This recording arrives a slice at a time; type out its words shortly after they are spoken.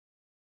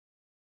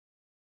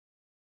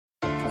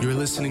You're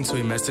listening to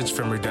a message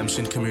from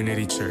Redemption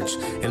Community Church,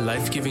 a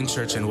life-giving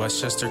church in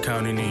Westchester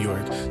County, New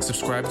York.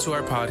 Subscribe to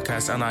our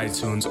podcast on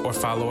iTunes or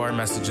follow our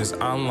messages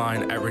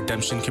online at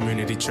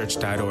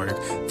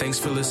redemptioncommunitychurch.org. Thanks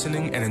for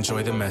listening and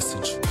enjoy the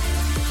message.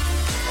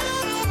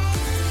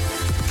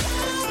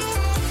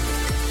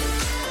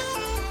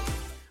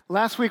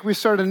 Last week, we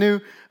started a new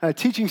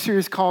teaching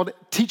series called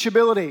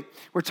Teachability.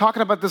 We're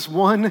talking about this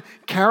one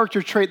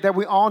character trait that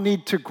we all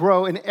need to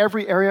grow in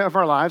every area of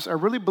our lives. I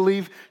really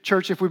believe,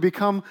 church, if we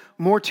become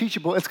more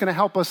teachable, it's going to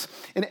help us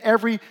in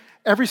every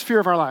sphere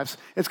of our lives.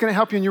 It's going to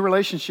help you in your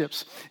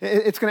relationships.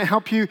 It's going to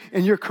help you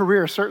in your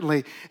career,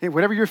 certainly.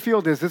 Whatever your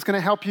field is, it's going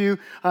to help you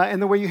in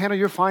the way you handle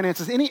your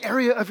finances. Any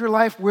area of your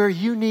life where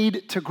you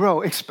need to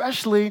grow,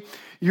 especially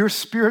your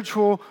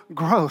spiritual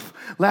growth.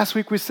 Last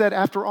week we said,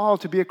 after all,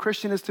 to be a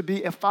Christian is to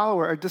be a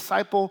follower, a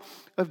disciple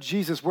of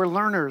Jesus. We're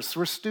learners,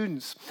 we're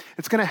students.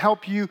 It's going to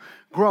help you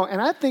grow. And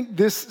I think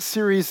this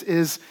series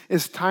is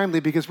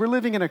timely because we're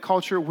living in a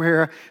culture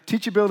where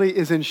teachability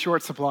is in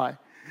short supply.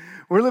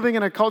 We're living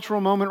in a cultural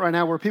moment right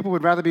now where people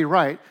would rather be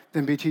right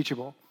than be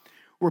teachable,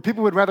 where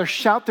people would rather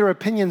shout their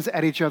opinions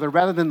at each other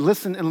rather than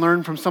listen and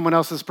learn from someone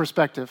else's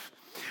perspective,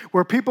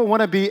 where people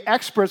want to be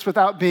experts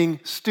without being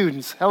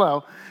students.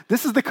 Hello.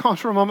 This is the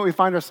cultural moment we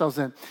find ourselves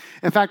in.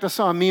 In fact, I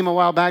saw a meme a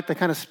while back that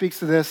kind of speaks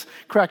to this,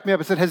 cracked me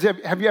up. It said,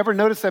 have you ever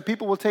noticed that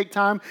people won't take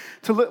time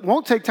to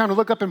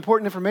look up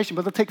important information,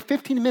 but they'll take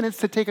 15 minutes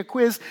to take a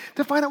quiz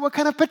to find out what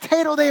kind of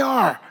potato they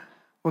are?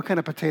 What kind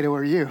of potato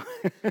are you?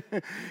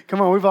 Come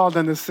on, we've all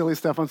done this silly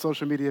stuff on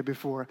social media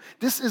before.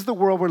 This is the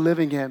world we're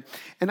living in.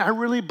 And I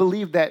really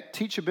believe that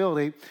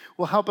teachability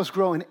will help us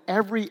grow in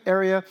every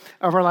area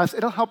of our lives.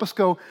 It'll help us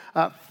go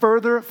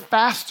further,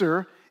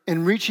 faster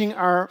in reaching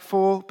our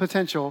full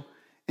potential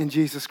in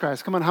Jesus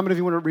Christ. Come on, how many of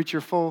you want to reach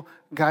your full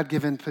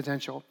God-given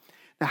potential?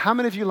 Now, how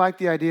many of you like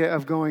the idea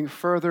of going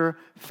further,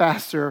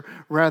 faster,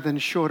 rather than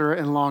shorter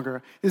and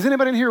longer? Does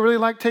anybody in here really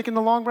like taking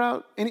the long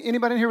route?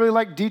 Anybody in here really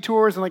like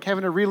detours and like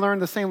having to relearn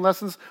the same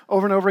lessons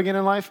over and over again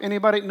in life?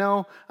 Anybody?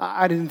 No,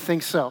 I didn't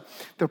think so.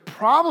 The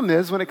problem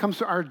is when it comes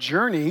to our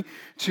journey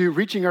to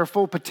reaching our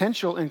full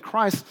potential in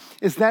Christ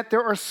is that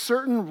there are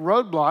certain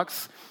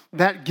roadblocks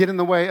that get in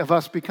the way of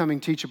us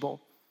becoming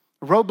teachable.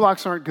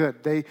 Roadblocks aren't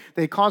good.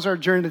 They cause our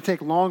journey to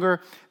take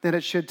longer than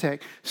it should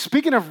take.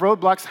 Speaking of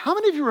roadblocks, how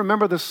many of you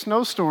remember the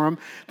snowstorm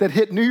that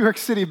hit New York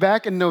City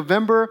back in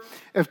November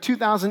of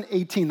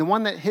 2018? The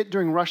one that hit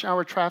during rush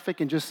hour traffic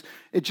and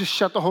it just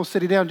shut the whole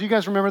city down. Do you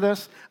guys remember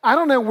this? I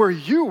don't know where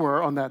you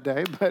were on that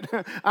day, but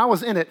I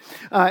was in it.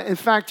 In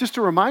fact, just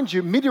to remind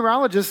you,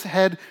 meteorologists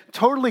had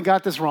totally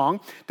got this wrong.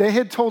 They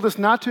had told us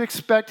not to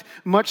expect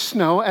much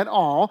snow at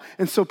all,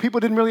 and so people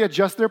didn't really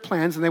adjust their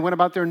plans, and they went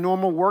about their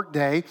normal work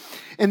day.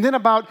 And then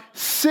about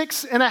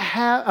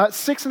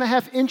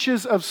 6.5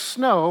 inches of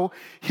snow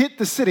hit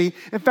the city.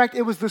 In fact,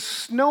 it was the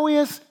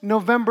snowiest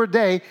November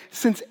day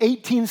since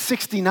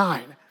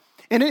 1869.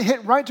 And it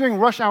hit right during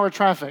rush hour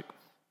traffic.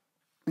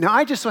 Now,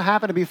 I just so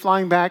happened to be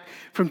flying back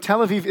from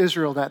Tel Aviv,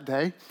 Israel that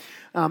day.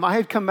 I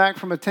had come back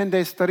from a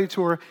 10-day study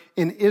tour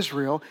in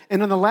Israel,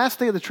 and on the last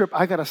day of the trip,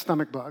 I got a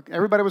stomach bug.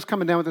 Everybody was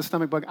coming down with a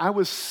stomach bug. I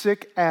was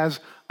sick as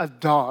a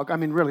dog. I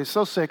mean, really,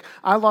 so sick.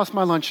 I lost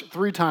my lunch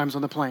 3 times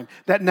on the plane.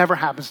 That never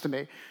happens to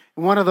me.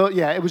 One of those,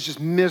 it was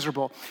just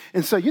miserable.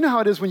 And so you know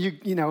how it is when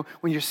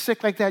when you're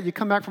sick like that, you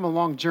come back from a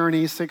long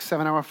journey,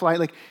 6-7 hour flight,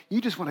 like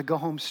you just want to go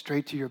home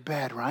straight to your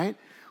bed, right?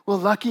 Well,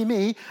 lucky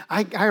me,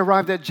 I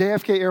arrived at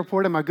JFK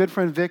Airport, and my good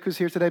friend Vic, who's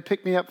here today,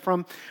 picked me up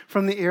from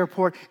the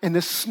airport, and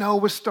the snow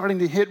was starting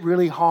to hit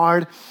really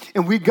hard,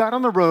 and we got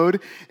on the road,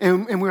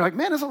 and we were like,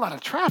 man, there's a lot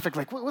of traffic.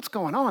 Like, what's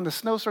going on? The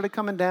snow started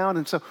coming down,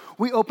 and so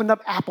we opened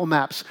up Apple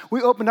Maps.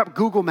 We opened up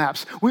Google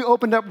Maps. We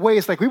opened up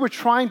Waze. Like, we were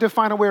trying to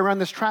find a way around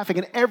this traffic,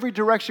 and every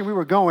direction we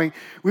were going,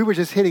 we were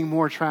just hitting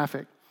more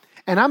traffic.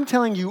 And I'm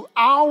telling you,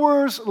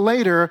 hours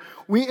later,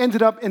 we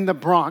ended up in the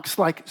Bronx,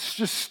 like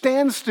just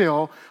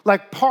standstill,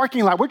 like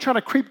parking lot. We're trying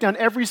to creep down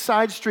every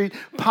side street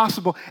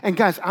possible. And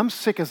guys, I'm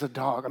sick as a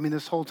dog. I mean,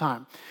 this whole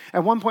time.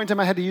 At one point in time,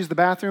 I had to use the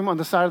bathroom on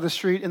the side of the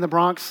street in the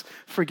Bronx.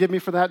 Forgive me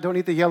for that. Don't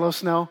eat the yellow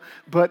snow.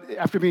 But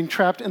after being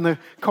trapped in the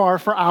car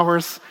for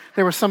hours,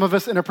 there were some of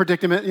us in a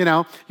predicament,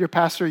 your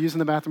pastor using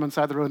the bathroom on the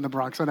side of the road in the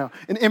Bronx. I know.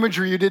 An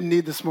imagery you didn't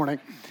need this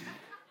morning.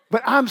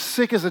 But I'm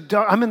sick as a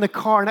dog. I'm in the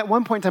car, and at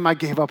one point in time, I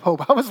gave up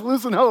hope. I was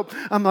losing hope.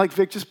 I'm like,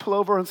 Vic, just pull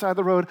over on the side of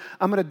the road.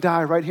 I'm going to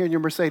die right here in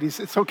your Mercedes.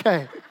 It's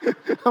okay.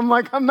 I'm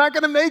like, I'm not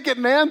going to make it,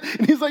 man.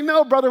 And he's like,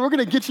 no, brother, we're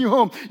going to get you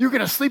home. You're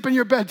going to sleep in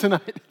your bed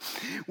tonight.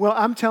 Well,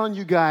 I'm telling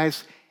you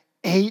guys,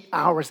 9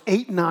 hours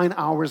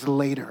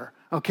later,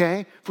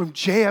 okay, from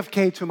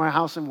JFK to my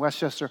house in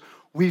Westchester,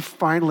 we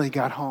finally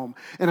got home.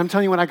 And I'm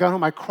telling you, when I got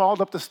home, I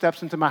crawled up the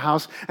steps into my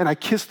house, and I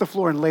kissed the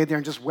floor and laid there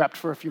and just wept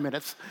for a few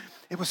minutes.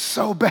 It was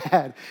so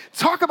bad.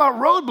 Talk about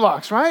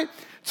roadblocks, right?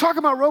 Talk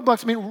about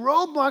roadblocks. I mean,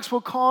 roadblocks will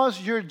cause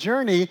your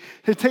journey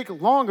to take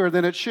longer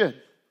than it should.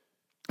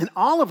 And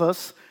all of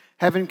us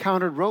have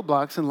encountered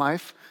roadblocks in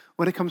life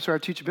when it comes to our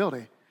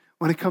teachability,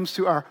 when it comes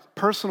to our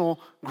personal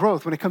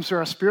growth, when it comes to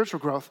our spiritual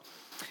growth.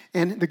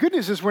 And the good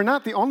news is we're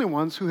not the only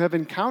ones who have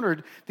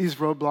encountered these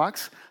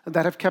roadblocks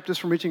that have kept us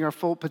from reaching our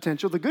full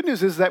potential. The good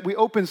news is that we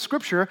open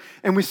Scripture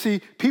and we see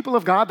people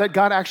of God that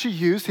God actually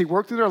used. He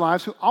worked through their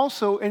lives who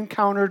also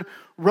encountered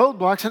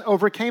roadblocks and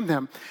overcame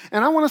them.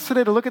 And I want us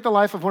today to look at the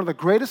life of one of the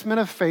greatest men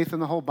of faith in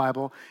the whole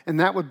Bible, and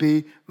that would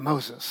be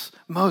Moses.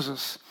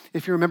 Moses.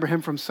 If you remember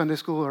him from Sunday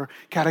school or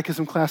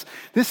catechism class,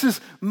 this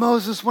is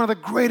Moses, one of the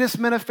greatest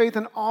men of faith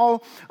in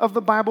all of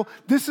the Bible.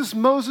 This is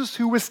Moses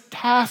who was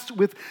tasked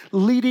with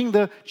leading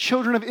the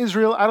children of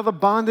Israel out of the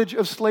bondage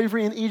of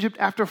slavery in Egypt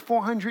after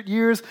 400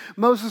 years.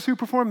 Moses who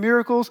performed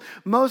miracles.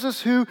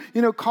 Moses who,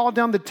 called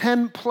down the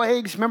 10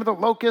 plagues. Remember the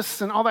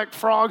locusts and all that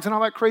frogs and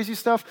all that crazy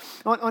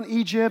stuff on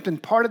Egypt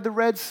and parted the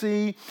Red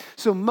Sea.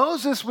 So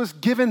Moses was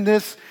given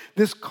this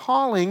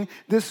calling,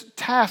 this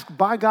task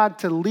by God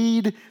to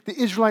lead the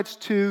Israelites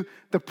to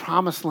the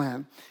promised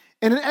land.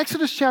 And in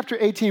Exodus chapter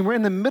 18, we're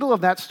in the middle of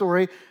that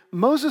story.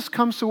 Moses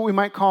comes to what we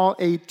might call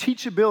a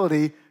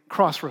teachability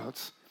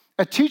crossroads.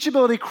 A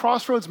teachability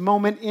crossroads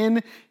moment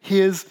in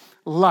his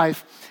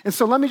life. And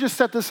so let me just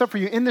set this up for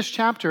you. In this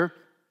chapter,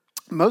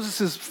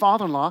 Moses'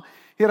 father-in-law,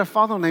 he had a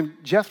father-in-law named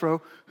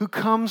Jethro who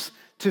comes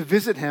to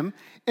visit him.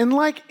 And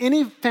like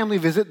any family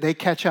visit, they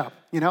catch up.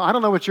 I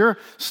don't know what your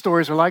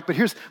stories are like, but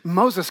here's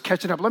Moses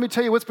catching up. Let me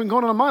tell you what's been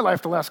going on in my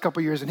life the last couple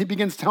of years. And he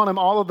begins telling him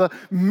all of the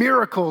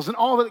miracles and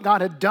all that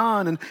God had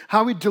done and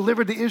how he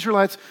delivered the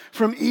Israelites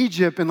from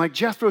Egypt. And like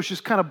Jethro's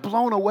just kind of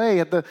blown away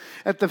at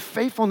the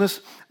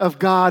faithfulness of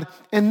God.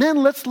 And then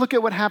let's look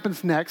at what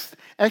happens next.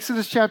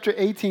 Exodus chapter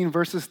 18,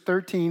 verses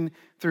 13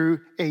 through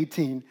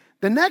 18.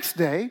 The next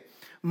day,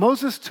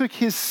 Moses took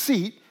his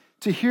seat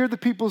to hear the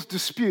people's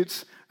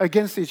disputes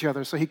against each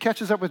other. So he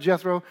catches up with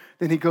Jethro,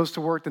 then he goes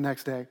to work the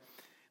next day.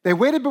 They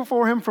waited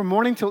before him from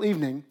morning till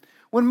evening.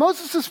 When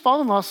Moses'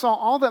 father-in-law saw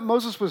all that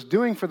Moses was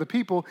doing for the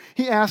people,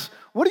 he asked,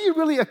 "What are you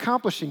really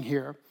accomplishing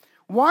here?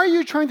 Why are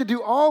you trying to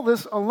do all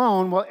this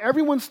alone while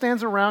everyone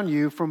stands around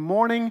you from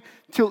morning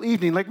till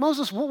evening?" Like,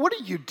 Moses, what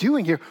are you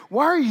doing here?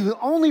 Why are you the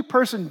only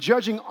person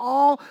judging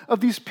all of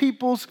these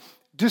people's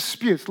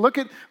disputes? Look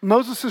at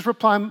Moses'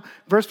 reply,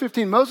 verse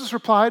 15. Moses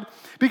replied,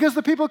 "Because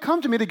the people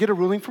come to me to get a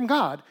ruling from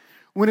God.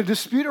 When a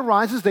dispute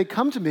arises, they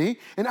come to me,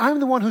 and I'm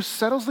the one who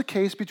settles the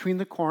case between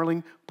the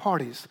quarreling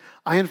parties.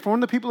 I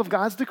inform the people of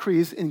God's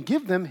decrees and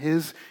give them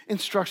his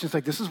instructions."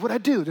 Like, this is what I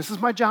do. This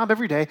is my job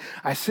every day.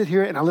 I sit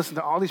here and I listen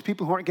to all these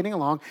people who aren't getting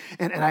along,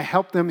 and I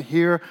help them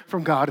hear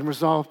from God and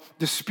resolve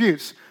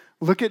disputes.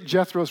 Look at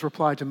Jethro's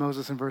reply to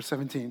Moses in verse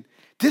 17.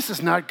 "This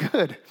is not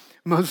good,"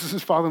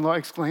 Moses' father-in-law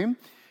exclaimed.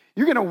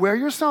 "You're going to wear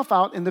yourself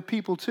out and the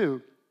people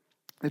too.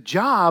 The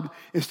job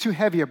is too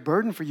heavy a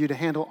burden for you to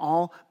handle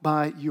all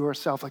by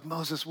yourself." Like,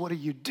 Moses, what are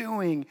you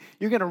doing?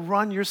 You're going to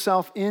run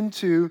yourself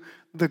into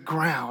the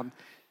ground.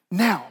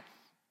 Now,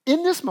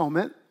 in this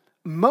moment,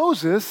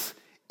 Moses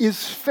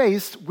is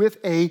faced with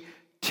a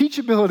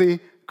teachability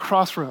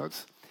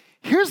crossroads.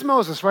 Here's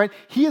Moses, right?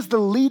 He is the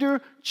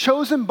leader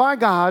chosen by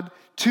God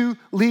to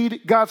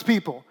lead God's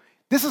people.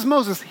 This is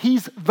Moses.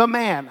 He's the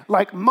man.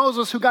 Like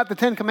Moses who got the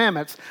 10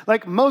 Commandments.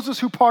 Like Moses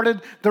who parted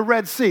the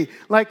Red Sea.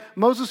 Like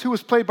Moses who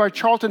was played by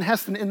Charlton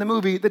Heston in the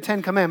movie The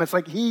 10 Commandments.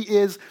 Like, he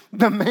is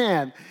the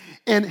man.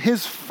 And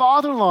his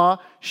father-in-law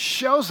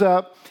shows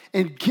up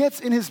and gets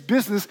in his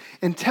business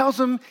and tells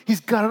him he's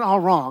got it all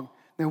wrong.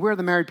 Now, where are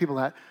the married people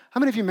at? How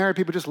many of you married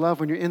people just love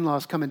when your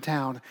in-laws come in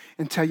town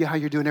and tell you how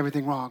you're doing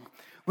everything wrong?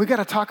 We got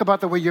to talk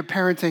about the way you're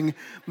parenting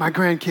my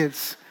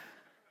grandkids.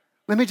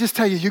 Let me just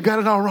tell you, you got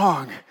it all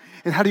wrong.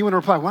 And how do you want to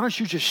reply? Why don't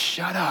you just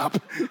shut up?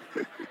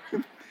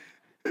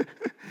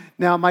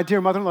 Now, my dear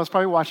mother-in-law is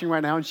probably watching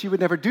right now, and she would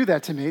never do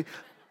that to me.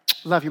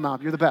 Love you,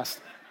 Mom. You're the best.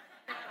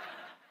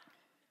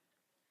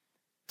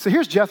 So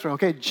here's Jethro,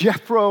 okay?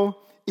 Jethro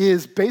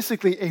is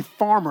basically a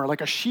farmer,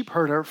 like a sheep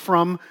herder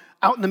from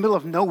out in the middle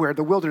of nowhere,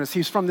 the wilderness.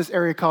 He's from this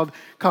area called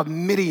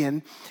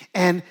Midian.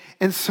 And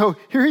so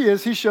here he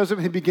is. He shows up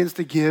and he begins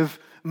to give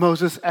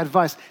Moses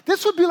advice.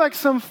 This would be like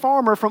some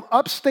farmer from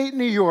upstate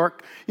New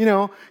York,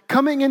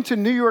 coming into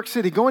New York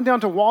City, going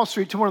down to Wall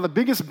Street to one of the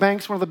biggest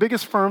banks, one of the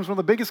biggest firms, one of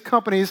the biggest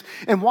companies,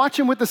 and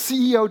watching what the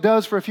CEO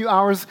does for a few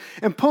hours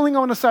and pulling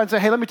on the side and say,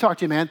 "Hey, let me talk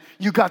to you, man.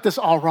 You got this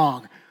all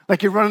wrong.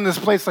 Like, you're running this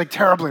place like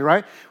terribly,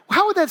 right?"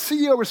 How would that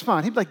CEO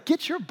respond? He'd be like,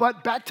 "Get your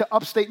butt back to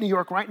upstate New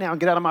York right now and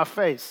get out of my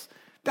face."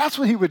 That's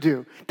what he would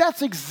do.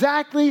 That's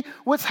exactly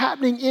what's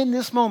happening in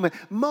this moment.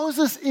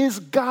 Moses is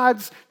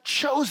God's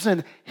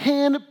chosen,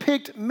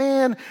 hand-picked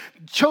man,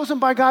 chosen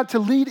by God to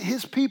lead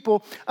his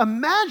people.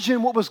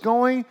 Imagine what was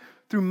going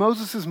through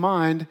Moses'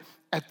 mind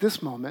at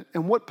this moment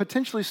and what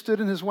potentially stood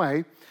in his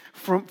way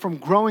from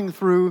growing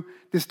through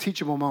this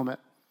teachable moment.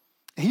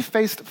 He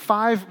faced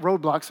 5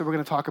 roadblocks that we're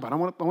going to talk about. I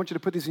want you to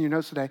put these in your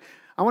notes today.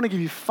 I want to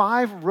give you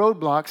 5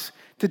 roadblocks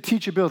to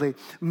teachability.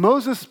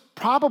 Moses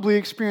probably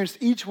experienced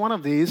each one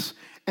of these,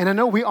 and I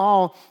know we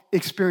all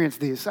experience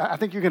these. I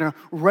think you're going to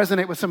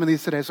resonate with some of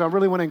these today, so I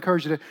really want to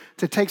encourage you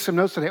to take some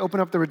notes today.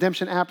 Open up the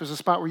Redemption app. There's a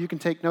spot where you can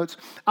take notes.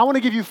 I want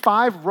to give you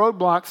 5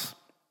 roadblocks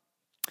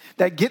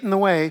that get in the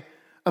way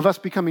of us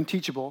becoming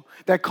teachable,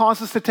 that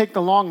cause us to take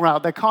the long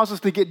route, that cause us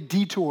to get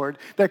detoured,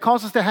 that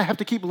cause us to have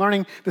to keep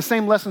learning the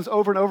same lessons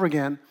over and over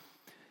again.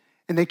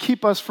 And they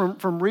keep us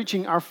from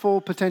reaching our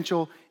full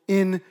potential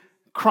in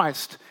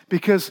Christ,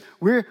 because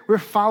we're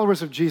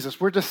followers of Jesus.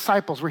 We're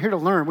disciples. We're here to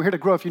learn. We're here to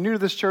grow. If you're new to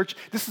this church,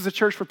 this is a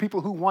church for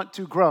people who want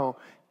to grow.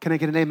 Can I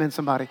get an amen,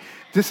 somebody?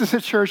 This is a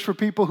church for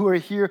people who are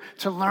here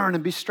to learn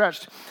and be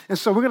stretched. And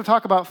so we're going to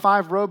talk about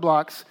 5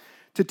 roadblocks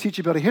to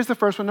teachability. Here's the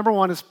first one. Number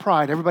 1 is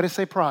pride. Everybody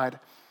say pride.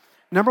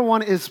 Number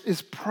 1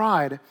 is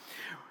pride.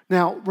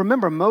 Now,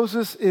 remember,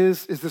 Moses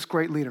is this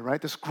great leader, right?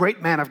 This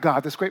great man of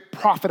God, this great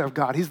prophet of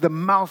God. He's the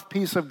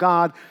mouthpiece of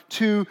God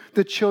to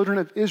the children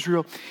of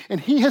Israel. And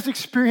he has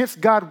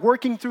experienced God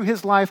working through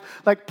his life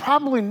like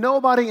probably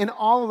nobody in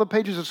all of the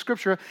pages of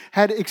Scripture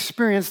had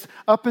experienced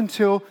up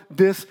until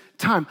this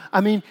time. I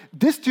mean,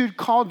 this dude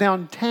called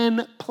down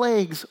 10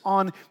 plagues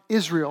on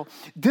Israel.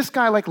 This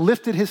guy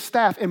lifted his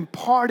staff and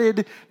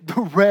parted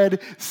the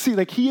Red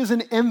Sea. He is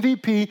an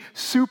MVP,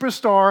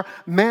 superstar,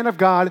 man of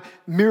God,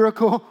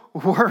 miracle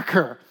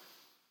worker.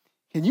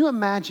 Can you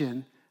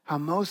imagine how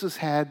Moses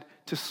had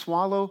to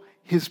swallow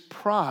his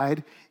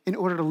pride in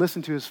order to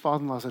listen to his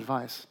father-in-law's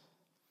advice?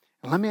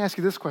 And let me ask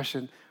you this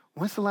question.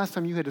 When's the last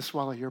time you had to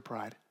swallow your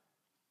pride?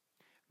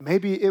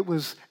 Maybe it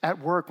was at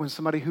work when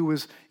somebody who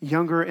was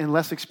younger and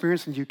less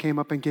experienced than you came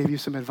up and gave you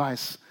some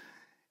advice.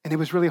 And it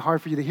was really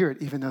hard for you to hear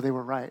it, even though they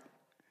were right.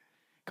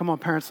 Come on,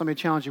 parents, let me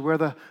challenge you. We're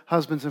the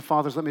husbands and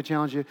fathers. Let me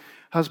challenge you.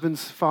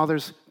 Husbands,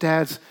 fathers,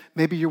 dads,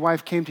 maybe your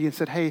wife came to you and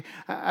said, hey,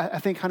 I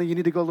think, honey, you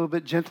need to go a little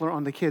bit gentler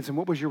on the kids. And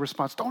what was your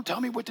response? Don't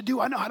tell me what to do.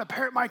 I know how to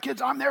parent my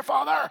kids. I'm their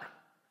father.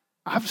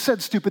 I've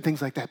said stupid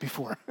things like that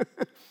before.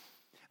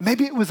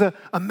 Maybe it was a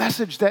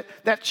message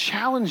that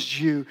challenged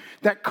you,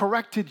 that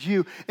corrected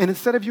you, and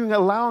instead of you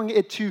allowing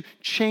it to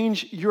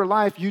change your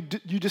life, you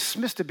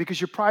dismissed it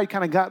because your pride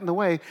kind of got in the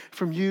way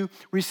from you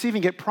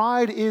receiving it.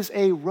 Pride is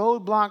a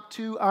roadblock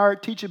to our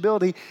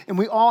teachability, and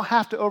we all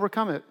have to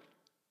overcome it.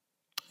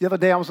 The other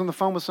day, I was on the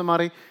phone with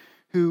somebody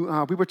who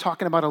we were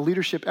talking about a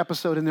leadership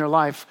episode in their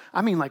life,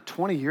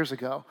 20 years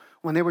ago,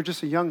 when they were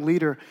just a young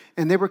leader,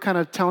 and they were kind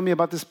of telling me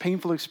about this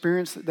painful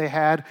experience that they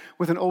had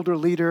with an older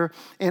leader,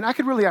 and I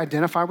could really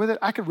identify with it.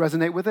 I could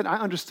resonate with it. I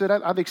understood.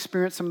 I've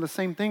experienced some of the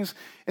same things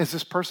as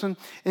this person,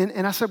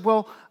 and I said,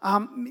 well,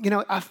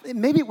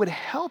 maybe it would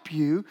help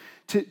you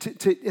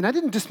to, and I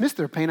didn't dismiss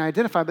their pain. I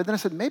identified, but then I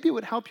said, maybe it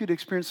would help you to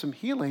experience some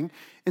healing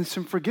and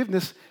some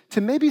forgiveness,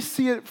 to maybe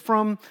see it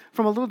from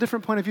a little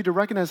different point of view, to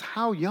recognize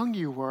how young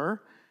you were,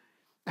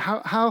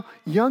 how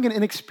young and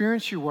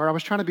inexperienced you were. I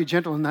was trying to be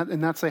gentle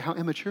and not say how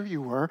immature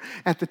you were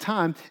at the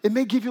time. It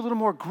may give you a little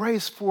more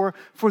grace for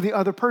the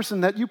other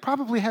person, that you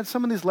probably had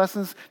some of these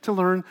lessons to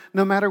learn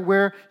no matter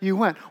where you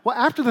went. Well,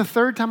 after the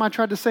third time I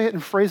tried to say it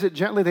and phrase it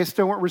gently, they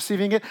still weren't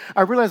receiving it.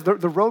 I realized the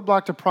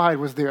roadblock to pride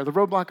was there. The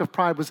roadblock of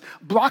pride was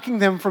blocking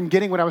them from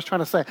getting what I was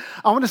trying to say.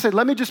 I want to say,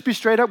 let me just be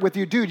straight up with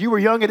you. Dude, you were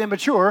young and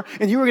immature,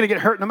 and you were going to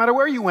get hurt no matter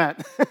where you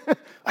went.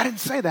 I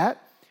didn't say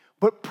that.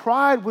 But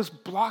pride was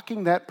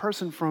blocking that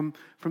person from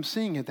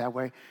seeing it that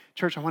way.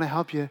 Church, I want to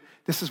help you.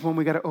 This is one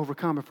we got to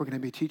overcome if we're going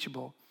to be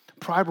teachable.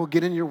 Pride will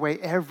get in your way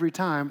every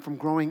time from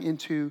growing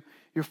into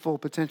your full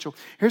potential.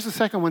 Here's the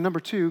second one. Number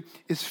 2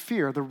 is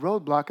fear, the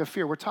roadblock of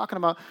fear. We're talking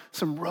about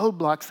some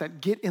roadblocks that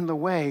get in the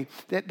way,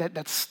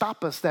 that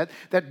stop us, that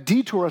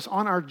detour us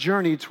on our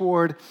journey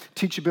toward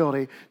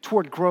teachability,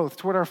 toward growth,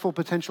 toward our full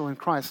potential in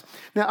Christ.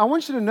 Now, I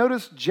want you to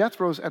notice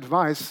Jethro's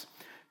advice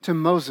to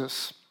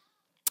Moses.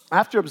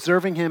 After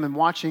observing him and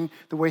watching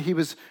the way he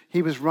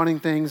was running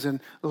things and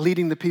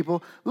leading the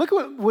people, look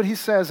at what he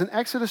says in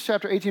Exodus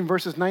chapter 18,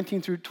 verses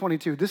 19 through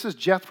 22. This is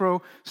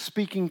Jethro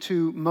speaking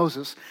to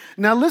Moses.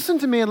 Now listen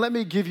to me and let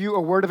me give you a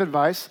word of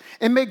advice,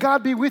 and may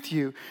God be with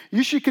you.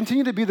 You should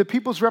continue to be the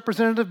people's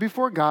representative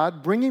before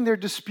God, bringing their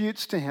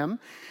disputes to him.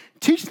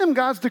 Teach them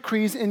God's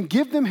decrees and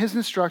give them his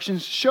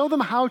instructions. Show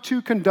them how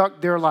to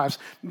conduct their lives.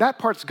 That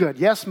part's good.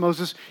 Yes,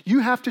 Moses, you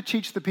have to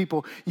teach the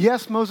people.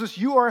 Yes, Moses,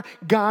 you are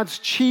God's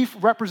chief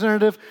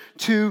representative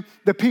to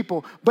the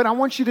people. But I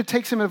want you to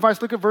take some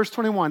advice. Look at verse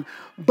 21.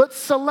 But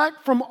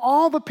select from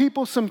all the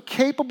people some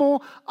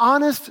capable,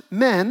 honest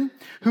men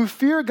who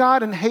fear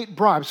God and hate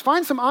bribes.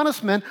 Find some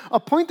honest men,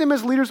 appoint them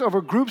as leaders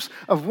over groups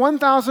of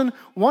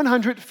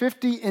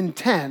 1,150 and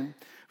 10.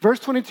 Verse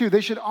 22,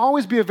 they should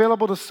always be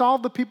available to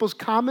solve the people's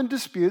common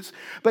disputes,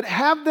 but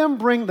have them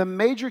bring the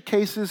major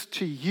cases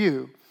to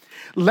you.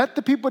 Let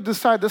the people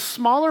decide the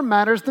smaller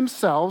matters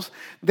themselves.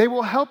 They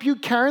will help you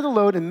carry the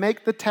load and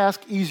make the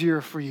task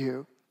easier for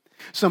you.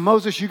 So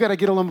Moses, you got to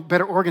get a little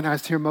better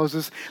organized here,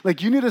 Moses.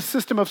 You need a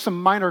system of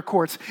some minor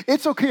courts.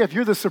 It's okay if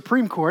you're the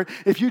Supreme Court,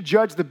 if you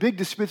judge the big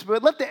disputes,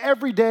 but let the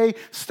everyday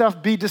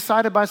stuff be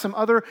decided by some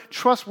other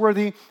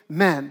trustworthy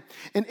men.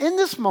 And in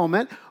this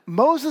moment,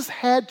 Moses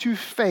had to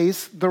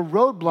face the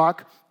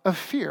roadblock of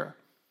fear.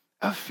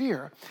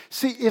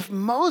 See, if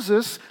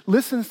Moses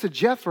listens to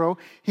Jethro,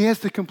 he has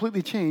to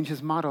completely change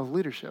his model of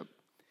leadership.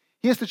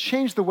 He has to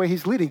change the way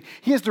he's leading.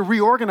 He has to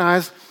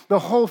reorganize the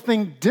whole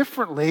thing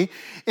differently,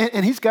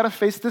 and he's got to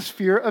face this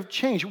fear of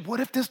change. What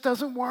if this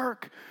doesn't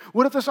work?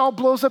 What if this all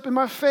blows up in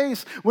my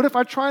face? What if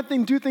I try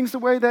and do things the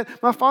way that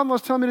my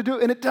father-in-law's telling me to do,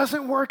 and it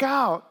doesn't work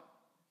out?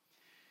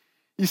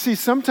 You see,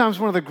 sometimes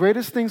one of the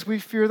greatest things we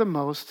fear the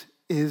most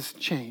is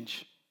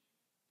change.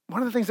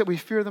 One of the things that we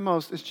fear the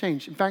most is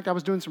change. In fact, I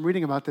was doing some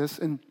reading about this,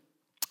 and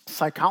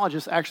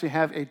psychologists actually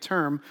have a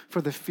term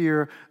for the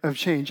fear of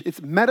change. It's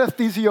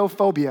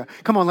metathesiophobia.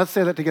 Come on, let's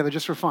say that together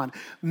just for fun.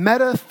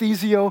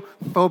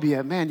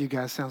 Metathesiophobia. Man, you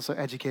guys sound so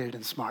educated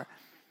and smart.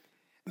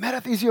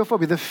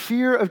 Metathesiophobia, the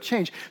fear of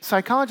change.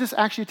 Psychologists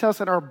actually tell us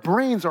that our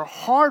brains are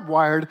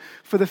hardwired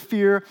for the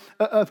fear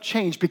of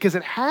change because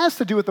it has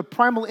to do with the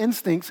primal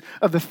instincts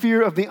of the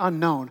fear of the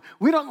unknown.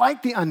 We don't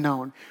like the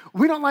unknown.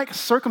 We don't like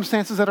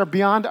circumstances that are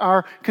beyond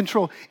our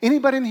control.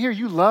 Anybody in here,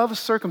 you love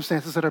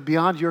circumstances that are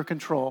beyond your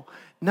control?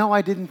 No,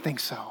 I didn't think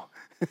so.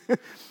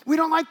 We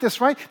don't like this,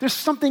 right? There's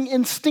something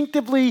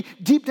instinctively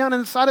deep down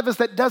inside of us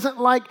that doesn't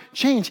like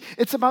change.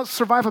 It's about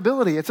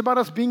survivability. It's about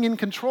us being in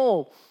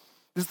control.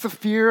 This is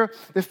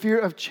the fear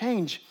of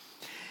change.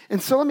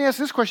 And so let me ask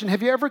this question.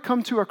 Have you ever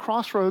come to a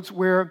crossroads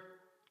where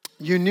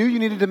you knew you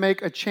needed to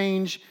make a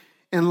change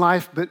in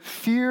life, but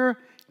fear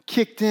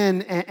kicked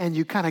in and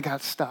you kind of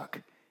got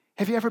stuck?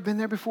 Have you ever been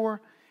there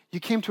before? You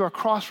came to a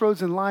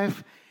crossroads in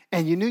life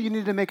and you knew you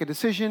needed to make a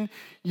decision,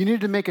 you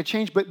needed to make a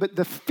change, but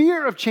the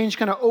fear of change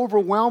kind of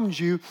overwhelmed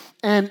you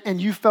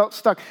and you felt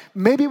stuck.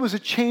 Maybe it was a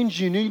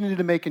change you knew you needed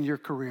to make in your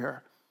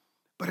career,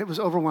 but it was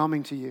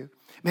overwhelming to you.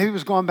 Maybe it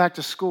was going back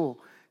to school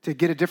to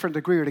get a different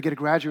degree or to get a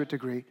graduate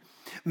degree.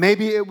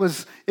 Maybe it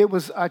was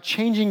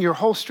changing your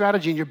whole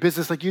strategy in your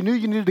business. Like you knew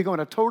you needed to go in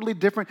a totally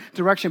different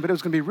direction, but it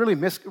was going to be really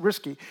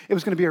risky. It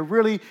was going to be a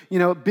really,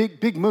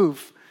 big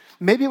move.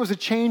 Maybe it was a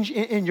change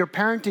in your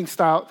parenting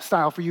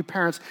style for you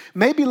parents.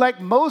 Maybe like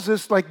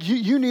Moses, like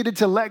you needed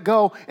to let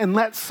go and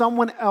let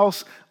someone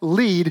else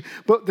lead.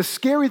 But the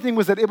scary thing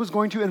was that it was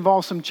going to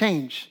involve some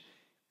change.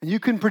 And you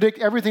couldn't predict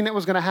everything that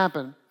was going to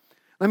happen.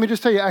 Let me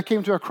just tell you, I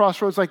came to a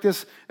crossroads like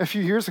this a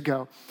few years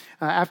ago.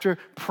 After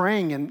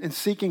praying and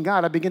seeking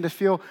God, I began to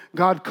feel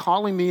God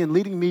calling me and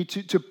leading me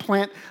to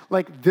plant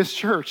like this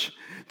church,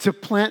 to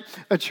plant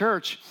a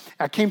church.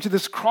 I came to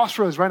this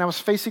crossroads, right? And I was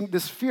facing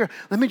this fear.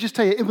 Let me just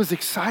tell you, it was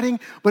exciting,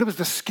 but it was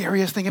the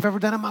scariest thing I've ever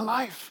done in my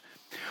life.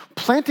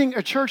 Planting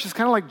a church is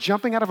kind of like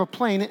jumping out of a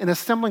plane and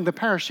assembling the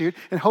parachute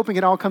and hoping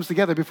it all comes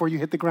together before you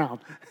hit the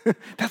ground.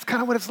 That's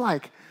kind of what it's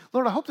like.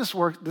 Lord, I hope this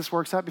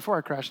works out before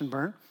I crash and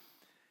burn.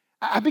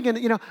 I began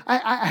to,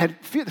 I had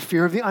the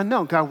fear of the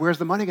unknown. God, where's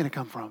the money going to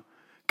come from?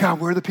 God,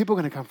 where are the people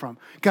going to come from?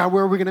 God,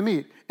 where are we going to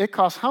meet? It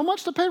costs how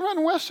much to pay rent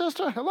in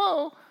Westchester?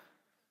 Hello?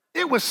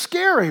 It was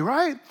scary,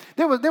 right?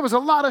 There was a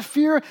lot of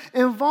fear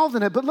involved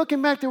in it. But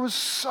looking back, there was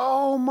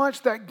so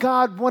much that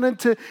God wanted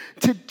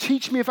to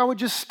teach me if I would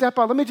just step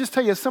out. Let me just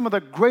tell you, some of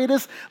the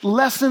greatest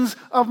lessons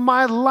of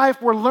my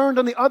life were learned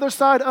on the other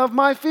side of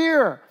my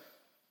fear.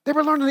 They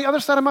were learned on the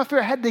other side of my fear.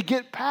 I had to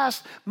get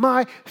past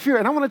my fear.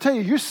 And I want to tell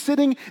you, you're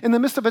sitting in the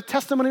midst of a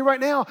testimony right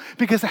now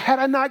because had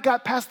I not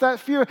got past that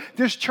fear,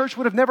 this church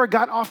would have never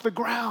got off the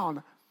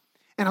ground.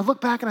 And I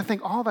look back and I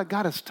think all that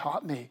God has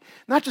taught me,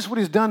 not just what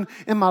he's done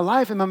in my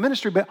life, in my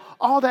ministry, but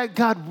all that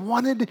God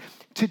wanted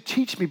to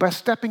teach me by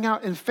stepping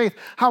out in faith,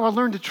 how I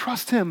learned to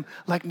trust him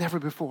like never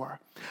before,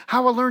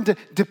 how I learned to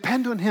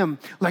depend on him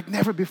like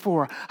never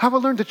before, how I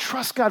learned to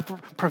trust God for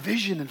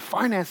provision and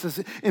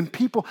finances and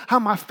people, how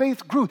my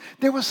faith grew.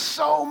 There was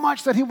so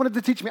much that he wanted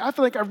to teach me. I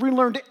feel like I've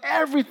relearned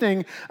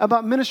everything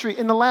about ministry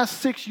in the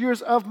last 6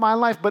 years of my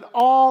life, but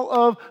all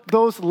of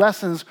those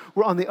lessons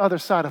were on the other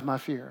side of my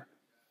fear.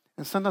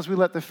 And sometimes we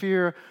let the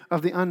fear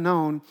of the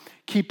unknown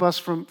keep us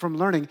from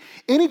learning.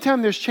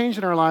 Anytime there's change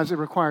in our lives, it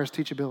requires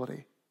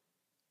teachability.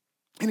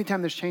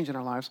 Anytime there's change in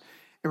our lives,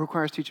 it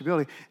requires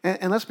teachability.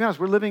 And let's be honest,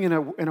 we're living in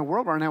a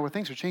world right now where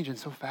things are changing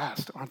so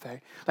fast, aren't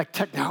they? Like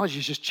technology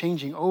is just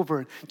changing over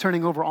and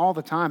turning over all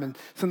the time. And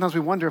sometimes we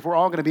wonder if we're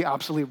all going to be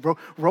obsolete.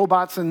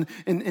 Robots and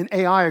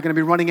AI are going to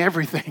be running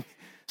everything.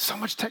 So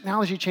much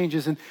technology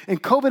changes, and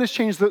COVID has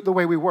changed the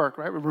way we work,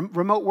 right?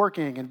 Remote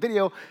working and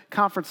video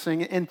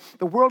conferencing, and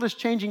the world is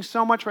changing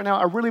so much right now.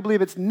 I really believe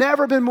it's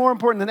never been more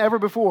important than ever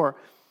before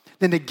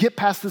than to get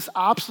past this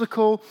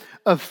obstacle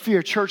of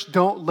fear. Church,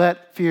 don't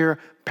let fear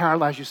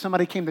paralyze you.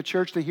 Somebody came to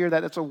church to hear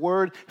that. That's a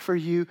word for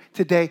you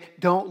today.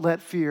 Don't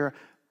let fear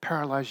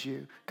paralyze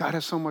you. God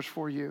has so much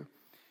for you.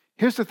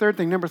 Here's the third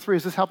thing. Number 3.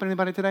 Is this helping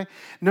anybody today?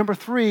 Number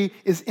 3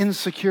 is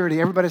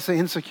insecurity. Everybody say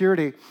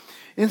insecurity.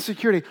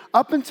 Insecurity.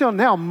 Up until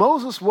now,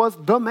 Moses was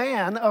the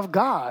man of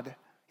God.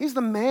 He's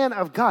the man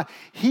of God.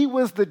 He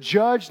was the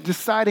judge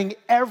deciding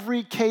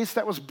every case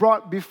that was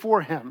brought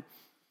before him.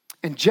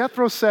 And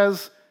Jethro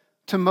says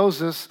to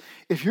Moses,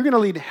 if you're going to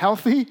lead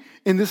healthy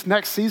in this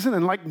next season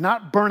and like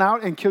not burn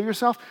out and kill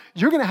yourself,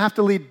 you're going to have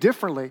to lead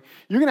differently.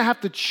 You're going to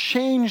have to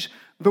change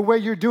the way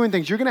you're doing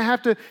things. You're gonna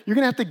have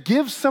to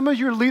give some of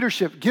your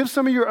leadership, give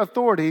some of your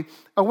authority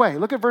away.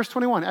 Look at verse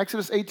 21,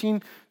 Exodus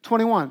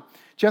 18:21.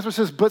 Jethro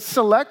says, but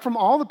select from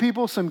all the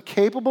people some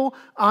capable,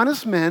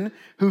 honest men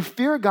who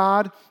fear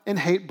God and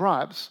hate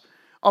bribes.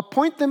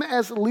 Appoint them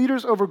as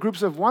leaders over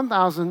groups of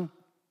 1,000,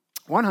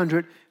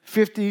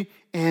 150,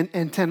 and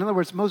 10. In other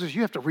words, Moses,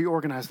 you have to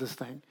reorganize this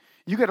thing.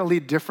 You got to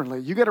lead differently.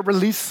 You got to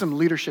release some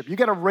leadership. You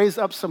got to raise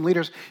up some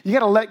leaders. You got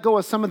to let go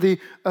of some of the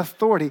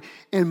authority.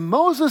 And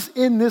Moses,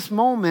 in this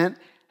moment,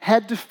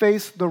 had to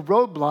face the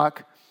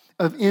roadblock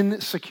of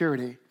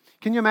insecurity.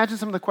 Can you imagine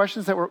some of the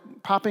questions that were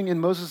popping in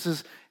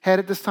Moses' head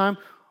at this time?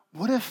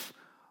 What if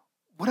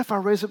I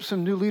raise up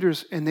some new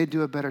leaders and they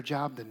do a better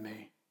job than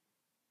me?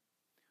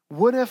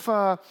 What if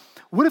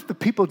the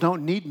people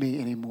don't need me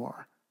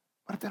anymore?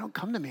 What if they don't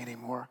come to me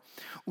anymore?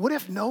 What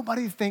if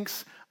nobody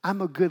thinks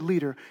I'm a good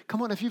leader?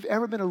 Come on, if you've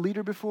ever been a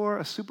leader before,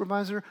 a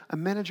supervisor, a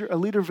manager, a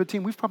leader of a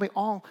team, we've probably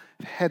all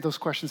had those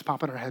questions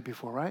pop in our head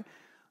before, right?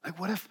 Like,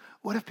 what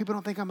if people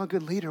don't think I'm a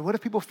good leader? What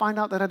if people find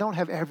out that I don't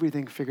have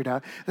everything figured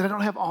out, that I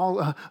don't have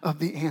all of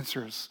the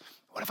answers?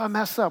 What if I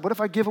mess up? What if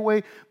I give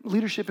away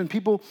leadership and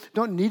people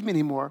don't need me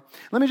anymore?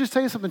 Let me just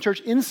tell you something, church.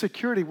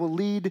 Insecurity will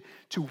lead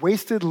to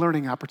wasted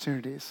learning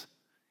opportunities.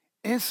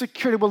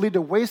 Insecurity will lead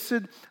to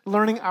wasted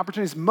learning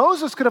opportunities.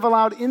 Moses could have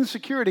allowed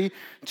insecurity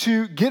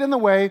to get in the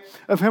way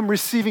of him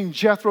receiving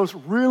Jethro's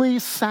really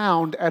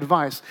sound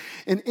advice.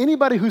 And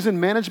anybody who's in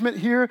management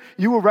here,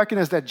 you will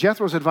recognize that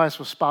Jethro's advice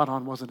was spot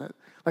on, wasn't it?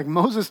 Like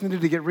Moses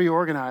needed to get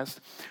reorganized.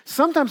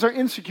 Sometimes our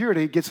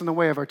insecurity gets in the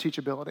way of our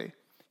teachability.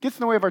 Gets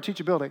in the way of our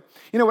teachability.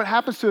 You know, what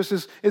happens to us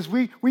is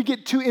we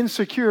get too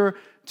insecure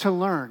to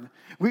learn.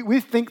 We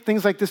think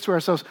things like this to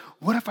ourselves.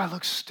 What if I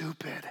look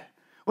stupid?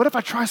 What if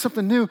I try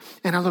something new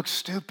and I look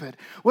stupid?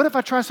 What if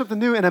I try something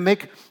new and I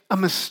make a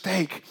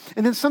mistake?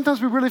 And then sometimes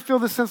we really feel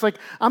this sense like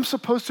I'm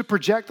supposed to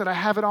project that I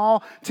have it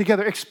all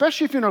together,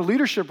 especially if you're in a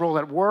leadership role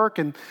at work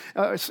and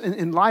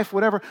in life,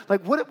 whatever.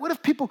 Like, what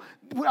if people,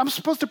 I'm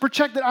supposed to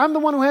project that I'm the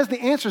one who has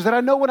the answers, that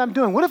I know what I'm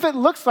doing? What if it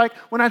looks like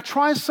when I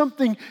try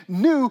something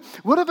new,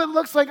 what if it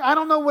looks like I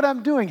don't know what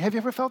I'm doing? Have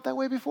you ever felt that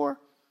way before?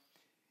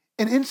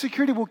 And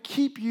insecurity will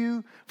keep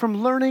you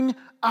from learning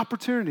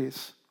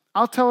opportunities.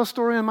 I'll tell a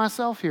story on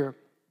myself here.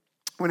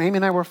 When Amy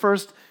and I were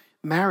first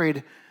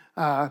married,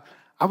 I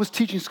was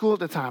teaching school at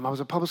the time. I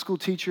was a public school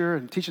teacher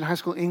and teaching high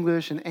school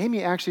English, and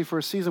Amy actually for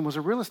a season was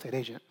a real estate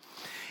agent.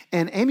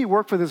 And Amy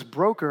worked for this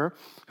broker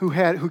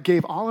who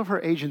gave all of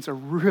her agents a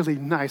really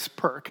nice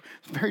perk,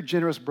 very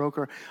generous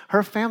broker.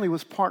 Her family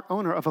was part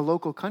owner of a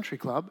local country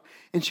club,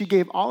 and she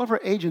gave all of her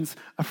agents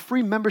a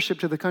free membership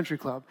to the country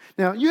club.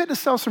 Now, you had to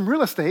sell some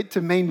real estate to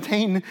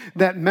maintain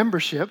that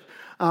membership,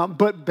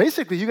 but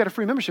basically you got a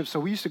free membership. So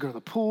we used to go to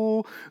the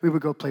pool, we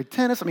would go play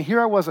tennis. I mean,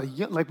 here I was,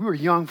 we were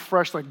young,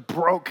 fresh,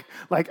 broke,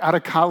 out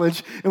of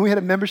college, and we had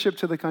a membership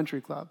to the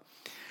country club.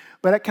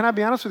 But can I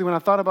be honest with you, when I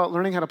thought about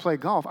learning how to play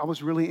golf, I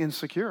was really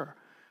insecure.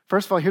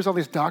 First of all, here's all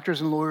these doctors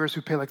and lawyers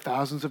who pay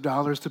thousands of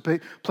dollars to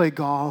play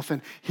golf.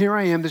 And here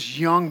I am, this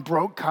young,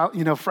 broke,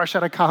 fresh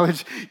out of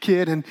college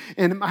kid. And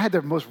I had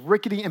the most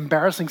rickety,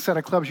 embarrassing set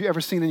of clubs you ever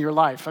seen in your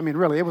life. I mean,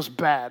 really, it was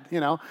bad,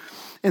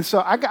 And so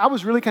I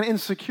was really kind of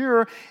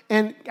insecure.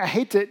 And I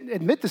hate to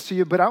admit this to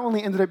you, but I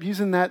only ended up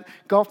using that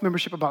golf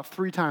membership about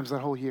 3 times that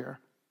whole year.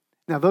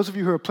 Now, those of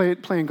you who are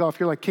playing golf,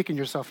 you're kicking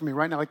yourself for me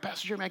right now.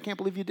 Pastor Jeremy, I can't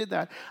believe you did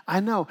that. I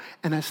know,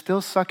 and I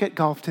still suck at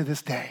golf to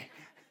this day.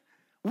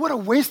 What a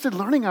wasted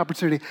learning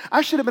opportunity.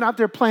 I should have been out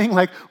there playing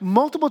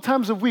multiple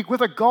times a week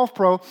with a golf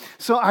pro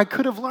so I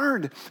could have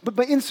learned. But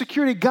my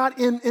insecurity got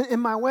in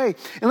my way.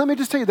 And let me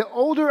just tell you, the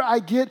older I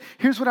get,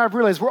 here's what I've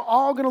realized. We're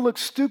all going to look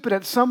stupid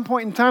at some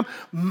point in time.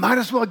 Might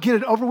as well get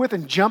it over with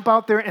and jump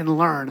out there and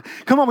learn.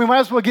 Come on, we might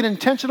as well get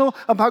intentional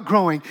about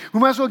growing. We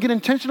might as well get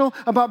intentional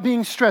about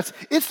being stressed.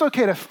 It's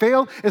okay to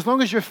fail as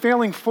long as you're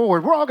failing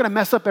forward. We're all going to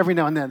mess up every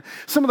now and then.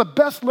 Some of the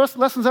best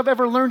lessons I've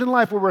ever learned in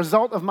life were a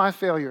result of my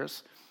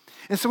failures.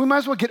 And so we might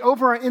as well get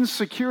over our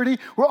insecurity.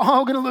 We're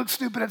all going to look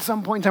stupid at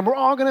some point in time. We're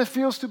all going to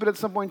feel stupid at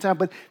some point in time.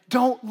 But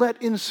don't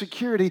let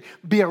insecurity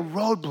be a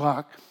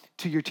roadblock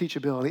to your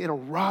teachability. It'll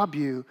rob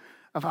you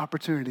of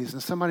opportunities.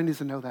 And somebody needs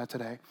to know that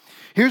today.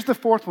 Here's the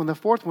fourth one. The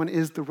fourth one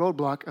is the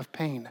roadblock of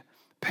pain.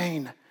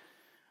 Pain.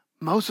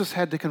 Moses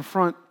had to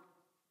confront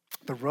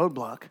the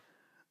roadblock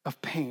of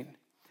pain.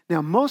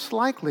 Now, most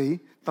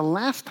likely, the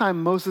last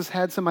time Moses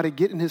had somebody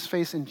get in his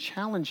face and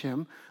challenge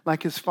him,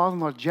 like his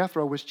father-in-law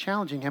Jethro was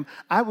challenging him,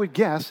 I would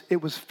guess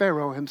it was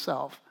Pharaoh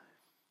himself.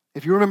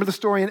 If you remember the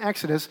story in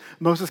Exodus,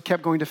 Moses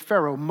kept going to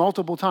Pharaoh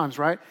multiple times,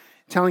 right?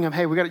 Telling him,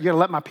 hey, you got to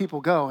let my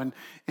people go.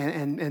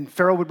 And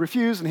Pharaoh would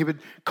refuse, and he would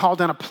call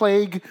down a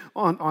plague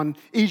on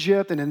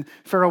Egypt, and then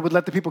Pharaoh would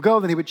let the people go,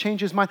 then he would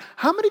change his mind.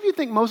 How many of you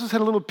think Moses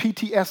had a little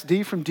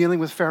PTSD from dealing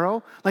with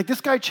Pharaoh?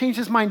 This guy changed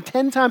his mind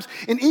 10 times,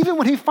 and even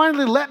when he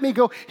finally let me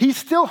go, he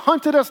still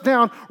hunted us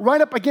down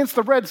right up against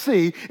the Red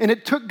Sea, and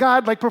it took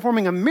God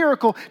performing a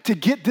miracle to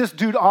get this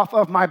dude off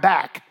of my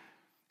back.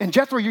 And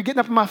Jethro, you're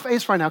getting up in my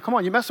face right now. Come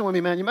on, you're messing with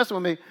me, man. You're messing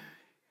with me.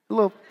 A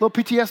little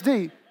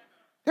PTSD.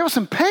 There was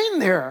some pain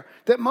there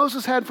that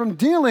Moses had from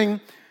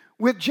dealing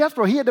With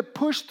Jethro, he had to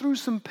push through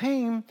some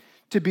pain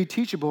to be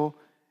teachable,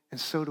 and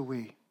so do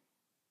we.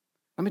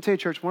 Let me tell you,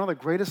 church, one of the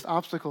greatest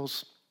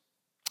obstacles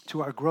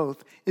to our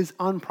growth is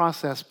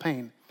unprocessed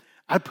pain.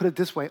 I'd put it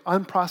this way: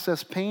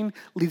 unprocessed pain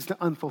leads to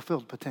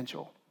unfulfilled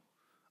potential.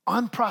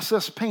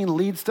 Unprocessed pain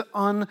leads to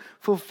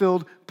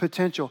unfulfilled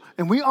potential.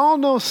 And we all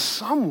know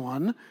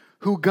someone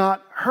who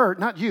got hurt,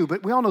 not you,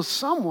 but we all know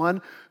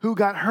someone who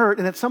got hurt,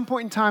 and at some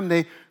point in time,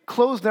 they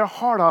closed their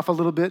heart off a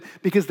little bit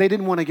because they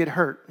didn't want to get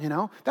hurt, you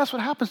know? That's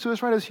what happens to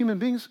us, right, as human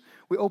beings.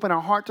 We open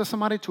our heart to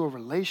somebody, to a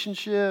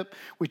relationship.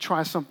 We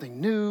try something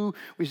new.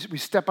 We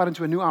step out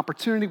into a new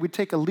opportunity. We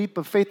take a leap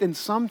of faith, and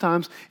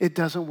sometimes it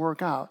doesn't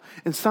work out.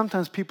 And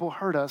sometimes people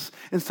hurt us.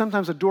 And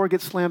sometimes a door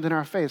gets slammed in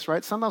our face,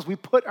 right? Sometimes we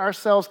put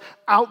ourselves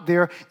out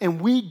there, and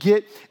we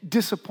get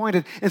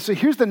disappointed. And so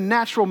here's the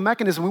natural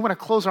mechanism. We want to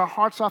close our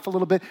hearts off a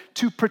little bit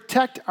to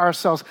protect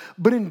ourselves.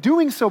 But in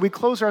doing so, we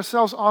close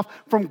ourselves off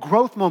from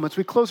growth moments.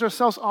 We close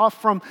ourselves off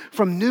from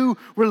new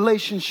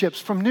relationships,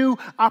 from new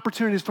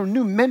opportunities, from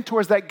new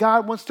mentors that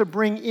God wants to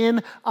bring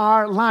in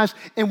our lives.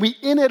 And we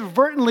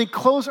inadvertently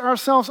close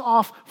ourselves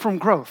off from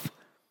growth.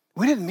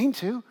 We didn't mean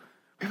to.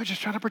 We were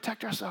just trying to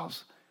protect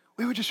ourselves.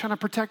 We were just trying to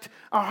protect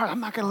our heart. I'm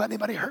not going to let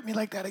anybody hurt me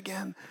like that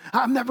again.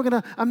 I'm never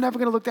going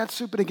to look that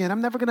stupid again.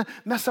 I'm never going to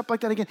mess up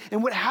like that again.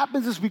 And what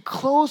happens is we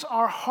close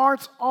our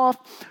hearts off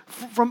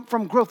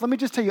from growth. Let me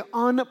just tell you,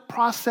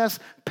 unprocessed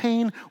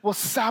pain will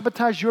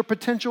sabotage your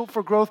potential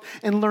for growth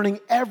and learning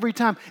every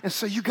time. And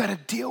so you got to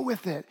deal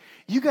with it.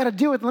 You got to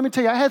deal with it. Let me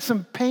tell you, I had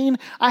some pain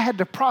I had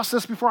to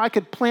process before I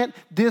could plant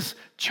this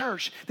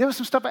church. There was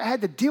some stuff I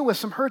had to deal with,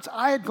 some hurts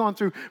I had gone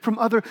through from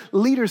other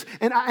leaders.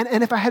 And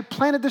if I had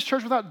planted this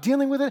church without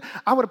dealing with it,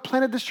 I would have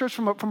planted this church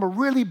from a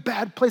really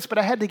bad place, but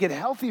I had to get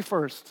healthy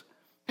first.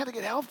 I had to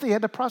get healthy. I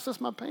had to process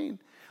my pain.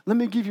 Let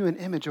me give you an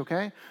image,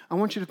 okay? I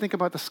want you to think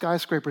about the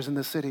skyscrapers in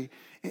the city,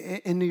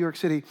 in New York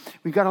City.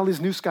 We've got all these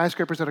new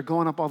skyscrapers that are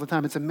going up all the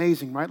time. It's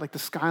amazing, right? Like the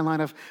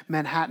skyline of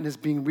Manhattan is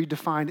being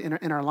redefined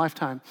in our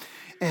lifetime.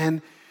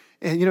 And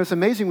you know, it's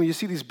amazing when you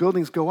see these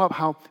buildings go up,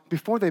 how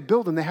before they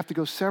build them, they have to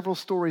go several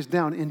stories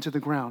down into the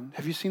ground.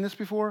 Have you seen this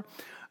before?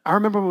 I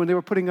remember when they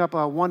were putting up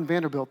One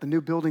Vanderbilt, the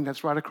new building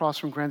that's right across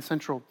from Grand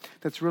Central.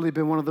 That's really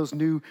been one of those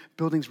new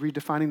buildings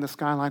redefining the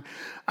skyline.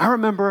 I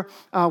remember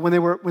when they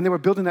were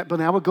building that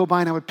building, I would go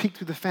by and I would peek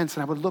through the fence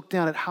and I would look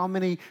down at how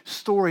many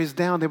stories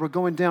down they were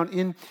going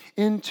down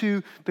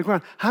into the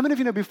ground. How many of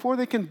you know before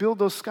they can build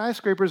those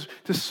skyscrapers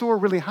to soar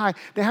really high,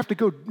 they have to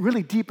go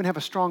really deep and have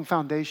a strong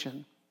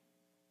foundation?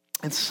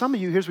 And some of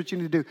you, here's what you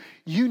need to do.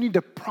 You need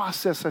to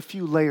process a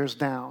few layers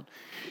down.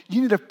 You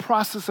need to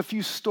process a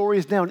few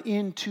stories down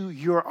into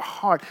your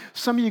heart.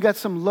 Some of you got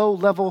some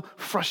low-level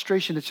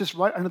frustration. It's just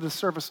right under the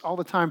surface all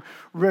the time,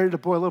 ready to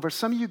boil over.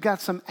 Some of you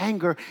got some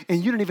anger,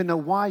 and you don't even know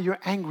why you're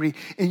angry.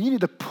 And you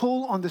need to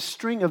pull on the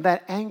string of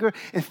that anger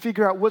and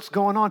figure out what's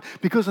going on.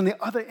 Because on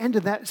the other end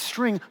of that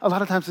string, a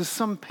lot of times there's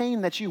some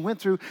pain that you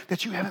went through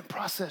that you haven't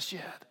processed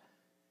yet.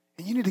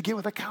 And you need to get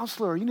with a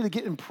counselor, or you need to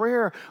get in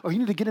prayer, or you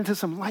need to get into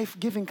some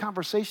life-giving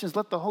conversations.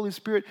 Let the Holy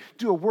Spirit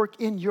do a work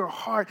in your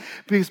heart.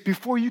 Because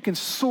before you can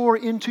soar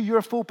into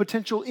your full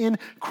potential in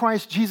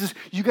Christ Jesus,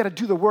 you got to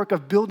do the work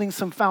of building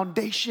some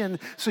foundation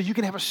so you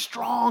can have a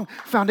strong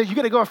foundation. You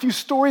got to go a few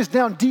stories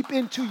down deep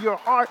into your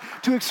heart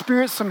to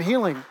experience some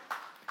healing.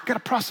 You got to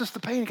process the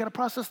pain. You got to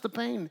process the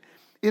pain.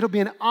 It'll be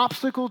an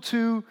obstacle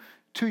to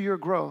your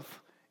growth.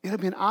 It'll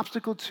be an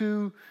obstacle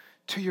to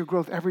your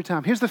growth every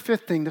time. Here's the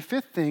fifth thing. The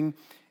fifth thing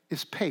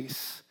is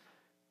pace.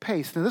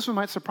 Pace. Now, this one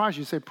might surprise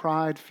you. You say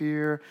pride,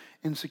 fear,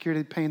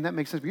 insecurity, pain. That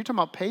makes sense. But you're talking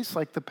about pace,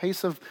 like the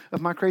pace of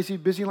my crazy,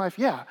 busy life?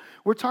 Yeah.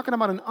 We're talking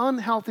about an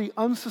unhealthy,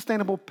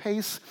 unsustainable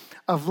pace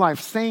of life,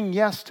 saying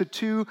yes to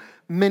too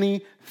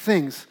many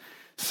things.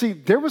 See,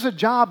 there was a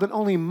job that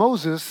only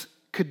Moses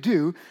could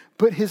do,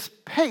 but his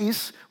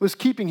pace was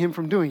keeping him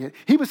from doing it.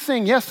 He was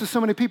saying yes to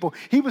so many people.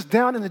 He was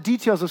down in the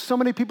details of so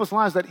many people's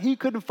lives that he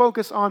couldn't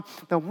focus on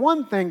the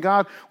one thing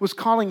God was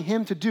calling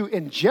him to do.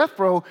 And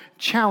Jethro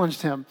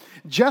challenged him.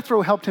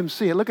 Jethro helped him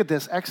see it. Look at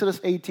this,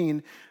 Exodus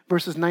 18,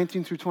 verses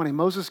 19 through 20.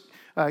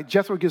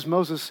 Jethro gives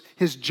Moses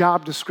his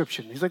job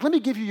description. He's like, let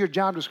me give you your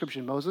job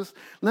description, Moses.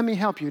 Let me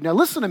help you. Now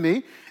listen to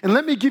me, and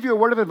let me give you a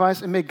word of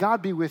advice, and may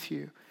God be with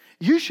you.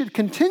 You should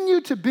continue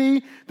to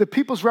be the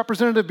people's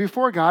representative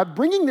before God,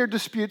 bringing their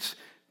disputes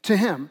to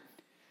him.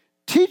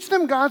 Teach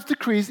them God's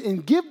decrees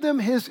and give them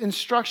his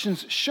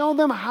instructions. Show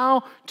them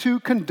how to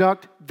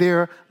conduct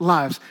their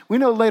lives. We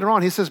know later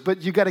on, he says,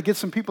 but you got to get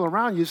some people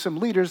around you, some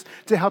leaders,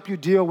 to help you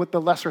deal with the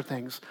lesser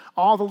things,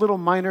 all the little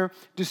minor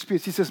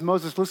disputes. He says,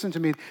 Moses, listen to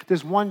me.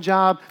 There's one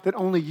job that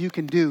only you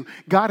can do.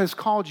 God has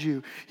called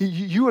you.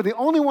 You are the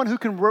only one who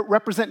can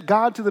represent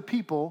God to the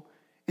people,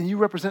 and you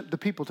represent the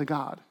people to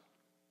God.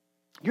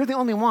 You're the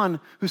only one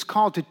who's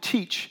called to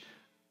teach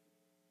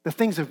the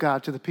things of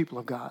God to the people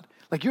of God.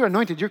 Like you're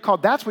anointed, you're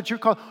called, that's what you're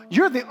called.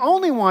 You're the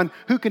only one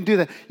who can do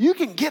that. You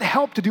can get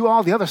help to do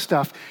all the other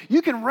stuff.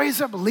 You can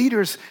raise up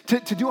leaders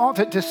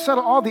to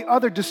settle all the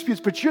other disputes,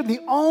 but you're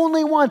the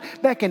only one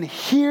that can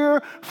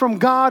hear from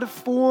God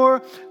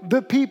for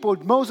the people.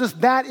 Moses,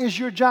 that is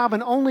your job,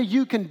 and only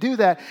you can do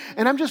that.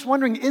 And I'm just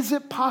wondering, is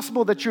it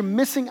possible that you're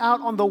missing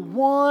out on the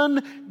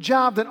one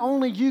job that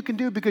only you can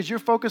do because you're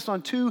focused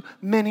on too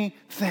many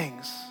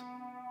things?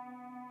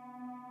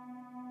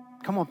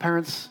 Come on,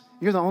 parents,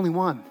 you're the only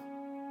one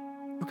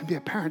who can be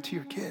a parent to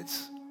your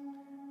kids.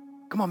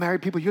 Come on,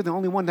 married people, you're the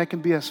only one that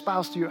can be a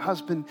spouse to your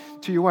husband,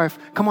 to your wife.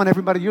 Come on,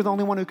 everybody, you're the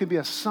only one who can be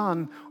a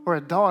son or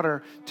a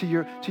daughter to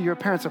your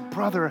parents, a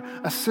brother,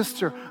 a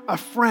sister, a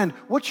friend.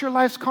 What's your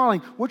life's calling?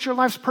 What's your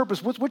life's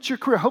purpose? What's your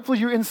career? Hopefully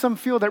you're in some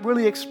field that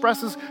really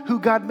expresses who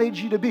God made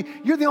you to be.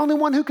 You're the only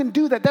one who can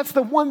do that. That's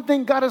the one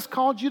thing God has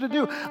called you to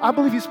do. I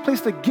believe He's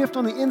placed a gift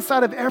on the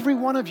inside of every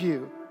one of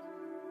you.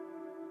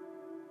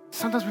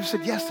 Sometimes we've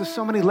said yes to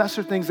so many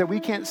lesser things that we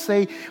can't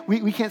say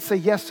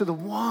yes to the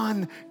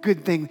one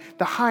good thing,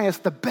 the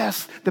highest, the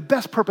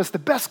best purpose, the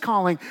best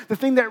calling, the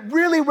thing that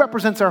really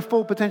represents our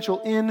full potential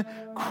in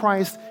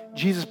Christ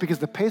Jesus, because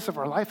the pace of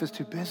our life is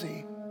too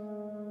busy.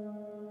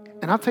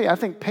 And I'll tell you, I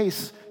think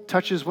pace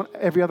touches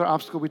every other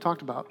obstacle we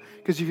talked about.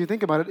 Because if you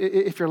think about it,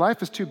 if your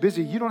life is too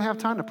busy, you don't have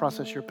time to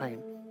process your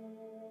pain.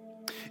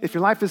 If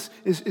your life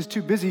is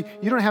too busy,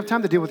 you don't have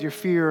time to deal with your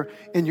fear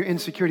and your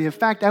insecurity. In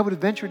fact, I would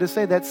venture to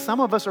say that some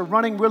of us are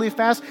running really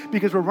fast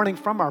because we're running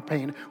from our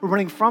pain. We're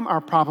running from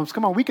our problems.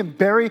 Come on, we can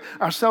bury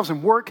ourselves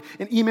in work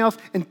and emails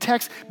and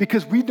texts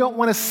because we don't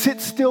want to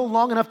sit still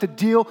long enough to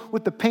deal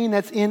with the pain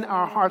that's in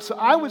our hearts. So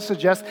I would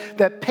suggest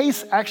that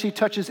pace actually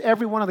touches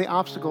every one of the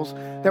obstacles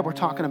that we're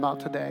talking about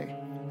today.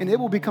 And it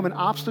will become an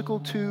obstacle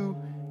to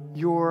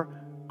your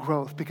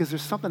growth, because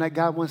there's something that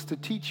God wants to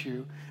teach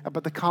you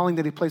about the calling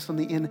that He placed on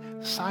the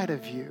inside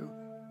of you.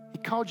 He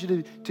called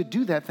you to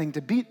do that thing,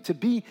 to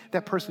be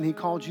that person He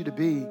called you to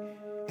be,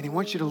 and He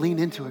wants you to lean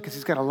into it because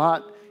He's got a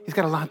lot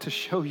to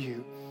show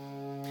you.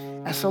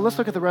 And so let's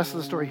look at the rest of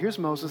the story. Here's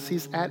Moses.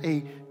 He's at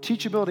a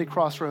teachability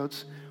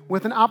crossroads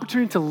with an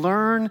opportunity to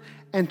learn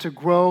and to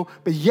grow,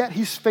 but yet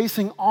he's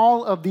facing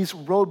all of these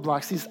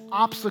roadblocks, these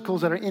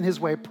obstacles that are in his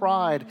way: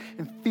 pride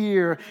and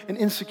fear and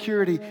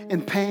insecurity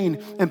and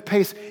pain and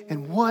pace.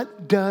 And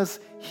what does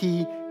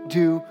he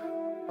do?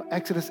 Well,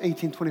 Exodus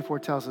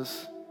 18:24 tells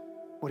us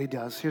what he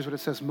does. Here's what it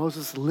says.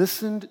 Moses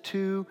listened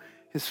to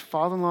his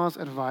father-in-law's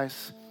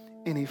advice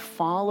and he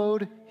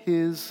followed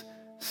his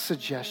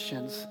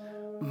suggestions.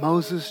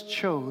 Moses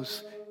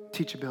chose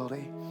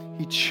teachability.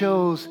 He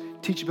chose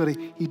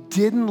teachability. He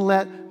didn't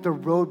let the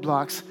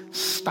roadblocks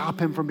stop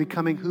him from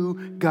becoming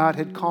who God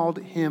had called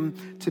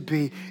him to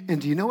be.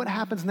 And do you know what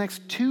happens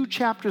next? 2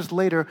 chapters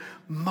later,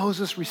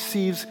 Moses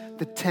receives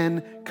the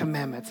 10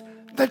 Commandments.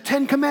 The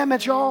 10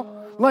 Commandments, y'all.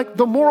 Like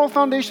the moral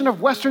foundation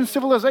of Western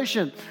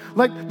civilization,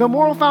 like the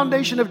moral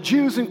foundation of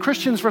Jews and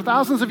Christians for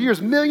thousands of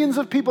years, millions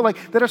of people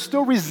that are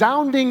still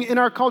resounding in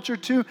our culture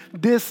to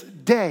this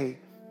day.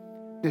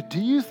 Now, do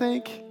you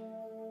think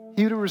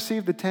he would have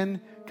received the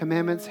 10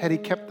 Commandments had he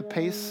kept the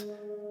pace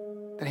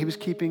that he was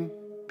keeping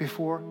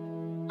before?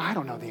 I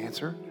don't know the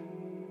answer,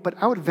 but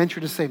I would venture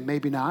to say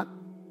maybe not.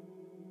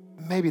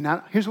 Maybe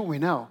not. Here's what we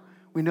know.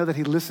 We know that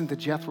he listened to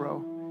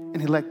Jethro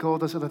and he let go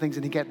of those other things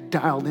and he got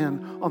dialed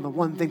in on the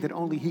one thing that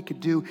only he could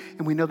do.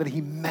 And we know that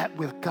he met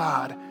with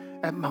God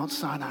at Mount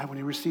Sinai when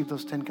he received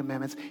those 10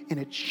 Commandments, and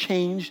it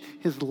changed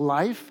his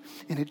life,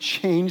 and it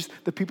changed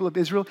the people of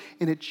Israel,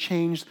 and it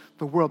changed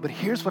the world. But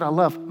here's what I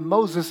love.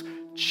 Moses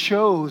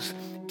chose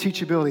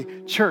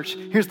teachability. Church,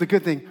 here's the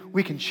good thing.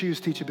 We can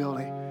choose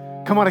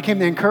teachability. Come on, I came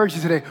to encourage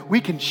you today.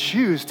 We can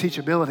choose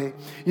teachability.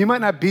 You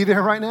might not be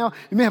there right now.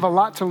 You may have a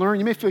lot to learn.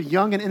 You may feel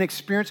young and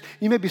inexperienced.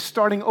 You may be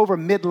starting over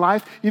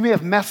midlife. You may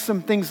have messed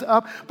some things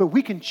up, but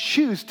we can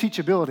choose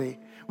teachability.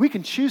 We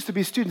can choose to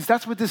be students.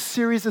 That's what this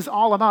series is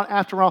all about.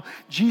 After all,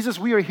 Jesus,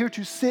 we are here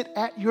to sit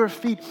at your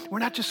feet. We're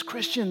not just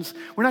Christians.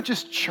 We're not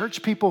just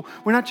church people.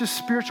 We're not just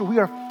spiritual. We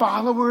are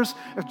followers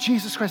of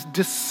Jesus Christ,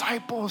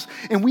 disciples.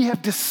 And we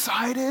have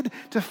decided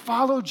to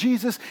follow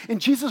Jesus.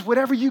 And Jesus,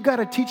 whatever you got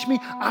to teach me,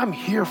 I'm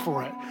here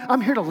for it.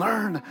 I'm here to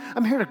learn.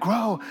 I'm here to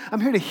grow.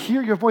 I'm here to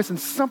hear your voice. And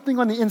something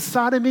on the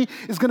inside of me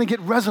is going to get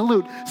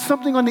resolute.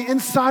 Something on the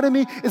inside of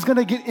me is going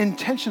to get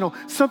intentional.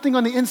 Something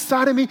on the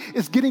inside of me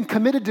is getting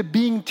committed to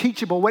being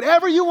teachable.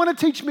 Whatever you want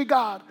to teach me,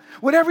 God,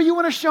 whatever you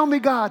want to show me,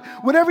 God,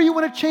 whatever you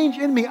want to change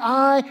in me,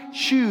 I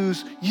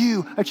choose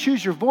you. I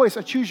choose your voice.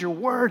 I choose your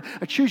word.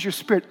 I choose your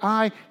spirit.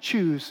 I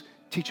choose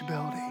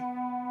teachability.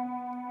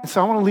 And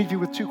so I want to leave you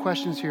with 2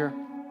 questions here.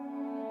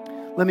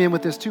 Let me end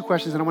with this, 2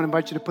 questions, and I want to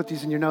invite you to put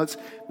these in your notes.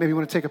 Maybe you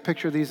want to take a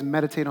picture of these and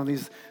meditate on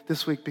these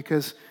this week,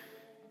 because,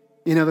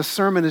 you know, the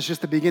sermon is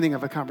just the beginning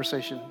of a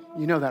conversation.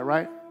 You know that,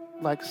 right?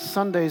 Like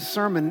Sunday's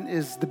sermon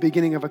is the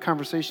beginning of a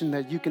conversation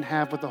that you can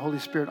have with the Holy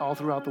Spirit all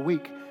throughout the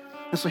week.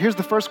 And so here's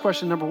the first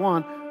question, number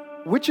 1.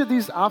 Which of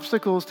these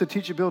obstacles to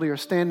teachability are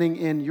standing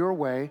in your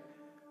way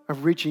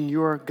of reaching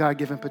your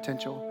God-given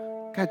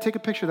potential? God, take a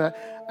picture of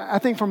that. I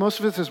think for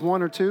most of us, there's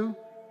 1 or 2.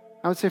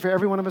 I would say for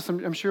every one of us,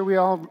 I'm sure we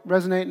all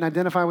resonate and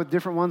identify with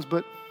different ones,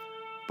 but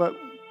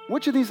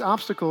which of these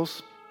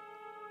obstacles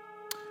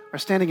are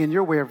standing in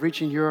your way of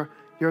reaching your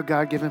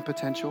God-given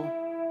potential,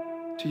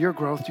 to your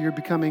growth, to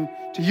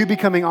you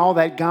becoming all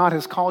that God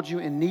has called you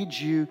and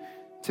needs you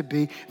to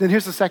be? Then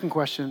here's the second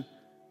question.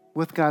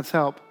 With God's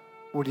help,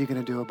 what are you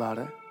going to do about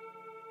it?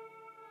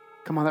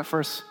 Come on, that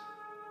first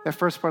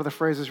part of the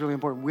phrase is really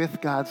important. With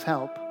God's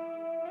help,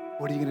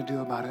 what are you going to do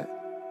about it?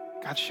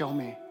 God, show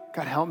me.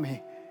 God, help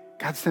me.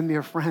 God, send me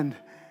a friend.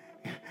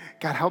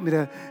 God, help me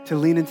to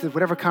lean into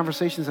whatever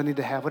conversations I need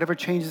to have, whatever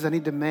changes I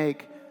need to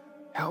make.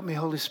 Help me,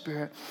 Holy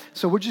Spirit.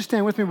 So would you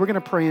stand with me? We're going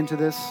to pray into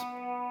this.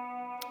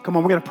 Come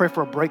on, we're going to pray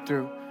for a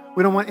breakthrough.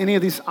 We don't want any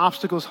of these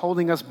obstacles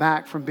holding us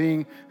back from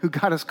being who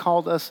God has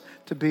called us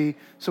to be.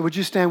 So would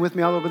you stand with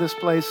me all over this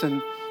place?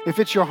 And if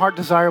it's your heart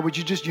desire, would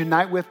you just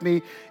unite with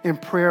me in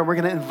prayer? We're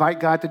going to invite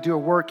God to do a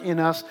work in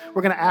us.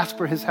 We're going to ask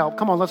for his help.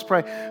 Come on, let's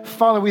pray.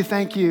 Father, we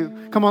thank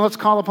you. Come on, let's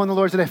call upon the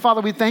Lord today.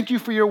 Father, we thank you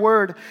for your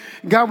word.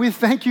 God, we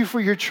thank you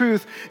for your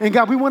truth. And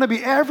God, we want to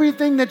be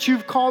everything that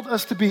you've called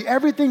us to be,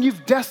 everything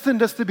you've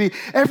destined us to be,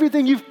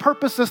 everything you've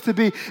purposed us to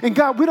be. And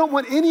God, we don't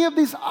want any of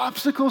these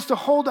obstacles to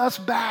hold us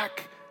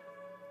back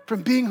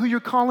from being who you're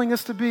calling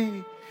us to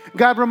be.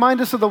 God, remind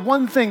us of the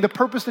one thing, the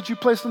purpose that you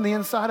placed on the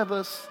inside of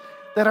us,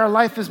 that our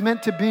life is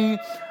meant to be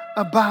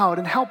about.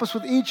 And help us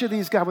with each of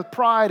these, God, with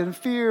pride and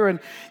fear and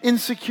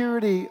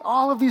insecurity,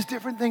 all of these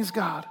different things,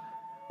 God.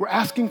 We're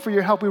asking for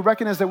your help. We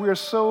recognize that we are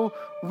so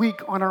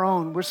weak on our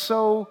own. We're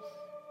so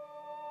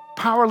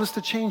powerless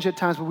to change at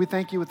times, but we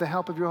thank you with the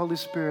help of your Holy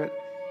Spirit.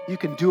 You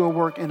can do a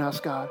work in us,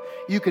 God.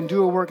 You can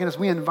do a work in us.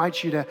 We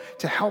invite you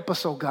to help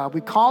us, oh God.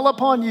 We call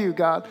upon you,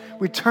 God.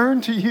 We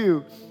turn to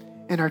you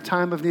in our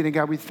time of need. And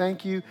God, we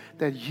thank you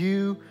that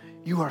you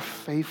are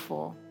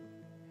faithful.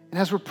 And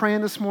as we're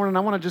praying this morning,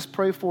 I want to just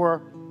pray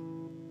for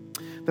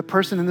the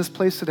person in this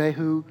place today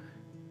who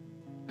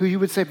you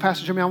would say,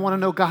 Pastor Jimmy, I want to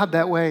know God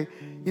that way.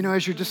 You know,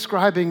 as you're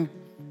describing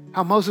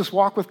how Moses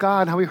walked with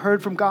God and how he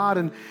heard from God.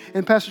 And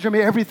Pastor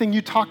Jeremy, everything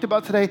you talked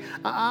about today,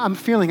 I'm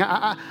feeling.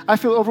 I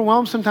feel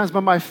overwhelmed sometimes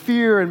by my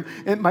fear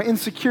and my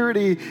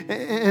insecurity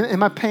and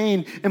my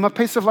pain and my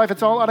pace of life.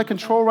 It's all out of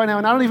control right now.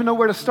 And I don't even know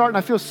where to start. And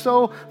I feel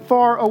so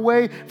far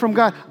away from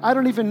God. I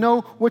don't even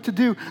know what to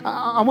do.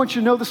 I want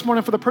you to know this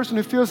morning, for the person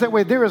who feels that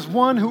way, there is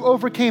one who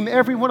overcame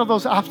every one of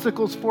those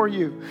obstacles for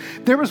you.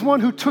 There is one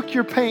who took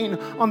your pain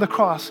on the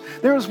cross.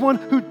 There is one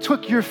who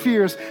took your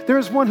fears. There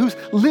is one who's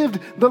lived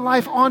the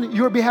life on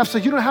your behalf. So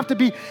you don't have to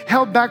be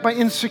held back by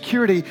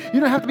insecurity.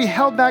 You don't have to be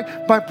held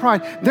back by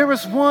pride. There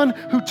is one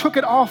who took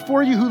it all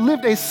for you, who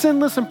lived a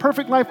sinless and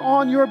perfect life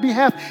on your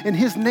behalf, and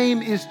his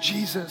name is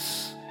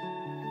Jesus.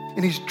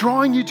 And he's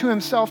drawing you to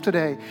himself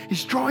today.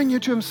 He's drawing you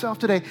to himself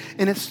today.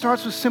 And it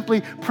starts with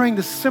simply praying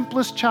the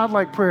simplest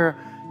childlike prayer,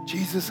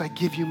 Jesus, I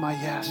give you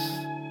my yes.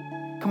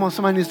 Come on,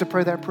 somebody needs to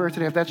pray that prayer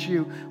today. If that's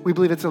you, we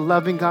believe it's a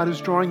loving God who's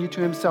drawing you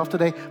to himself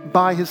today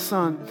by his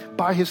Son,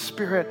 by his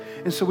Spirit.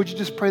 And so would you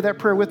just pray that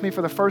prayer with me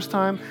for the first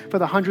time, for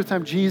the 100th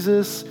time?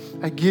 Jesus,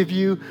 I give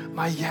you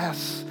my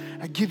yes.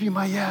 I give you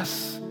my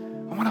yes.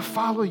 I want to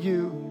follow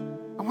you.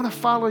 I want to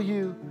follow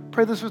you.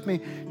 Pray this with me.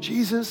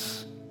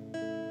 Jesus,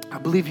 I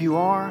believe you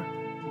are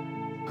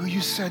who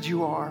you said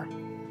you are,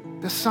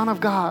 the Son of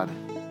God,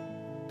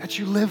 that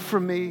you lived for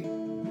me,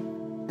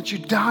 that you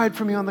died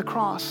for me on the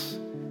cross,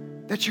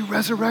 that you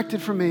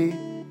resurrected for me,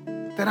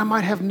 that I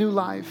might have new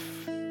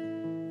life.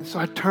 And so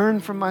I turn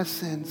from my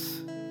sins,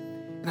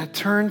 and I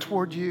turn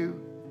toward you,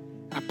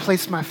 and I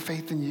place my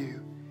faith in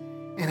you,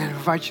 and I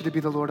invite you to be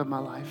the Lord of my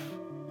life.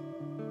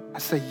 I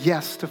say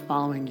yes to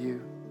following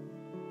you.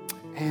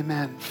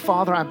 Amen.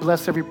 Father, I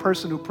bless every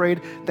person who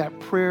prayed that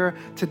prayer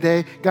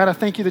today. God, I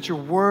thank you that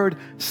your word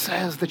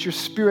says that your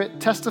Spirit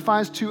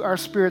testifies to our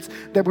spirits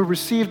that we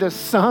received as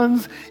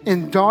sons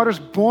and daughters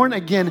born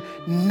again,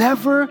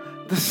 never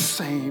the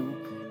same.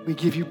 We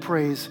give you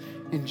praise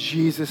in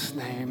Jesus'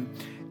 name.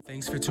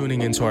 Thanks for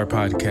tuning into our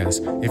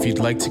podcast. If you'd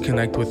like to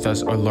connect with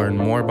us or learn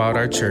more about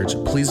our church,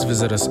 please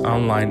visit us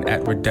online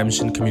at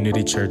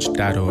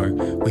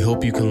redemptioncommunitychurch.org. We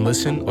hope you can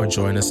listen or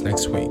join us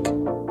next week.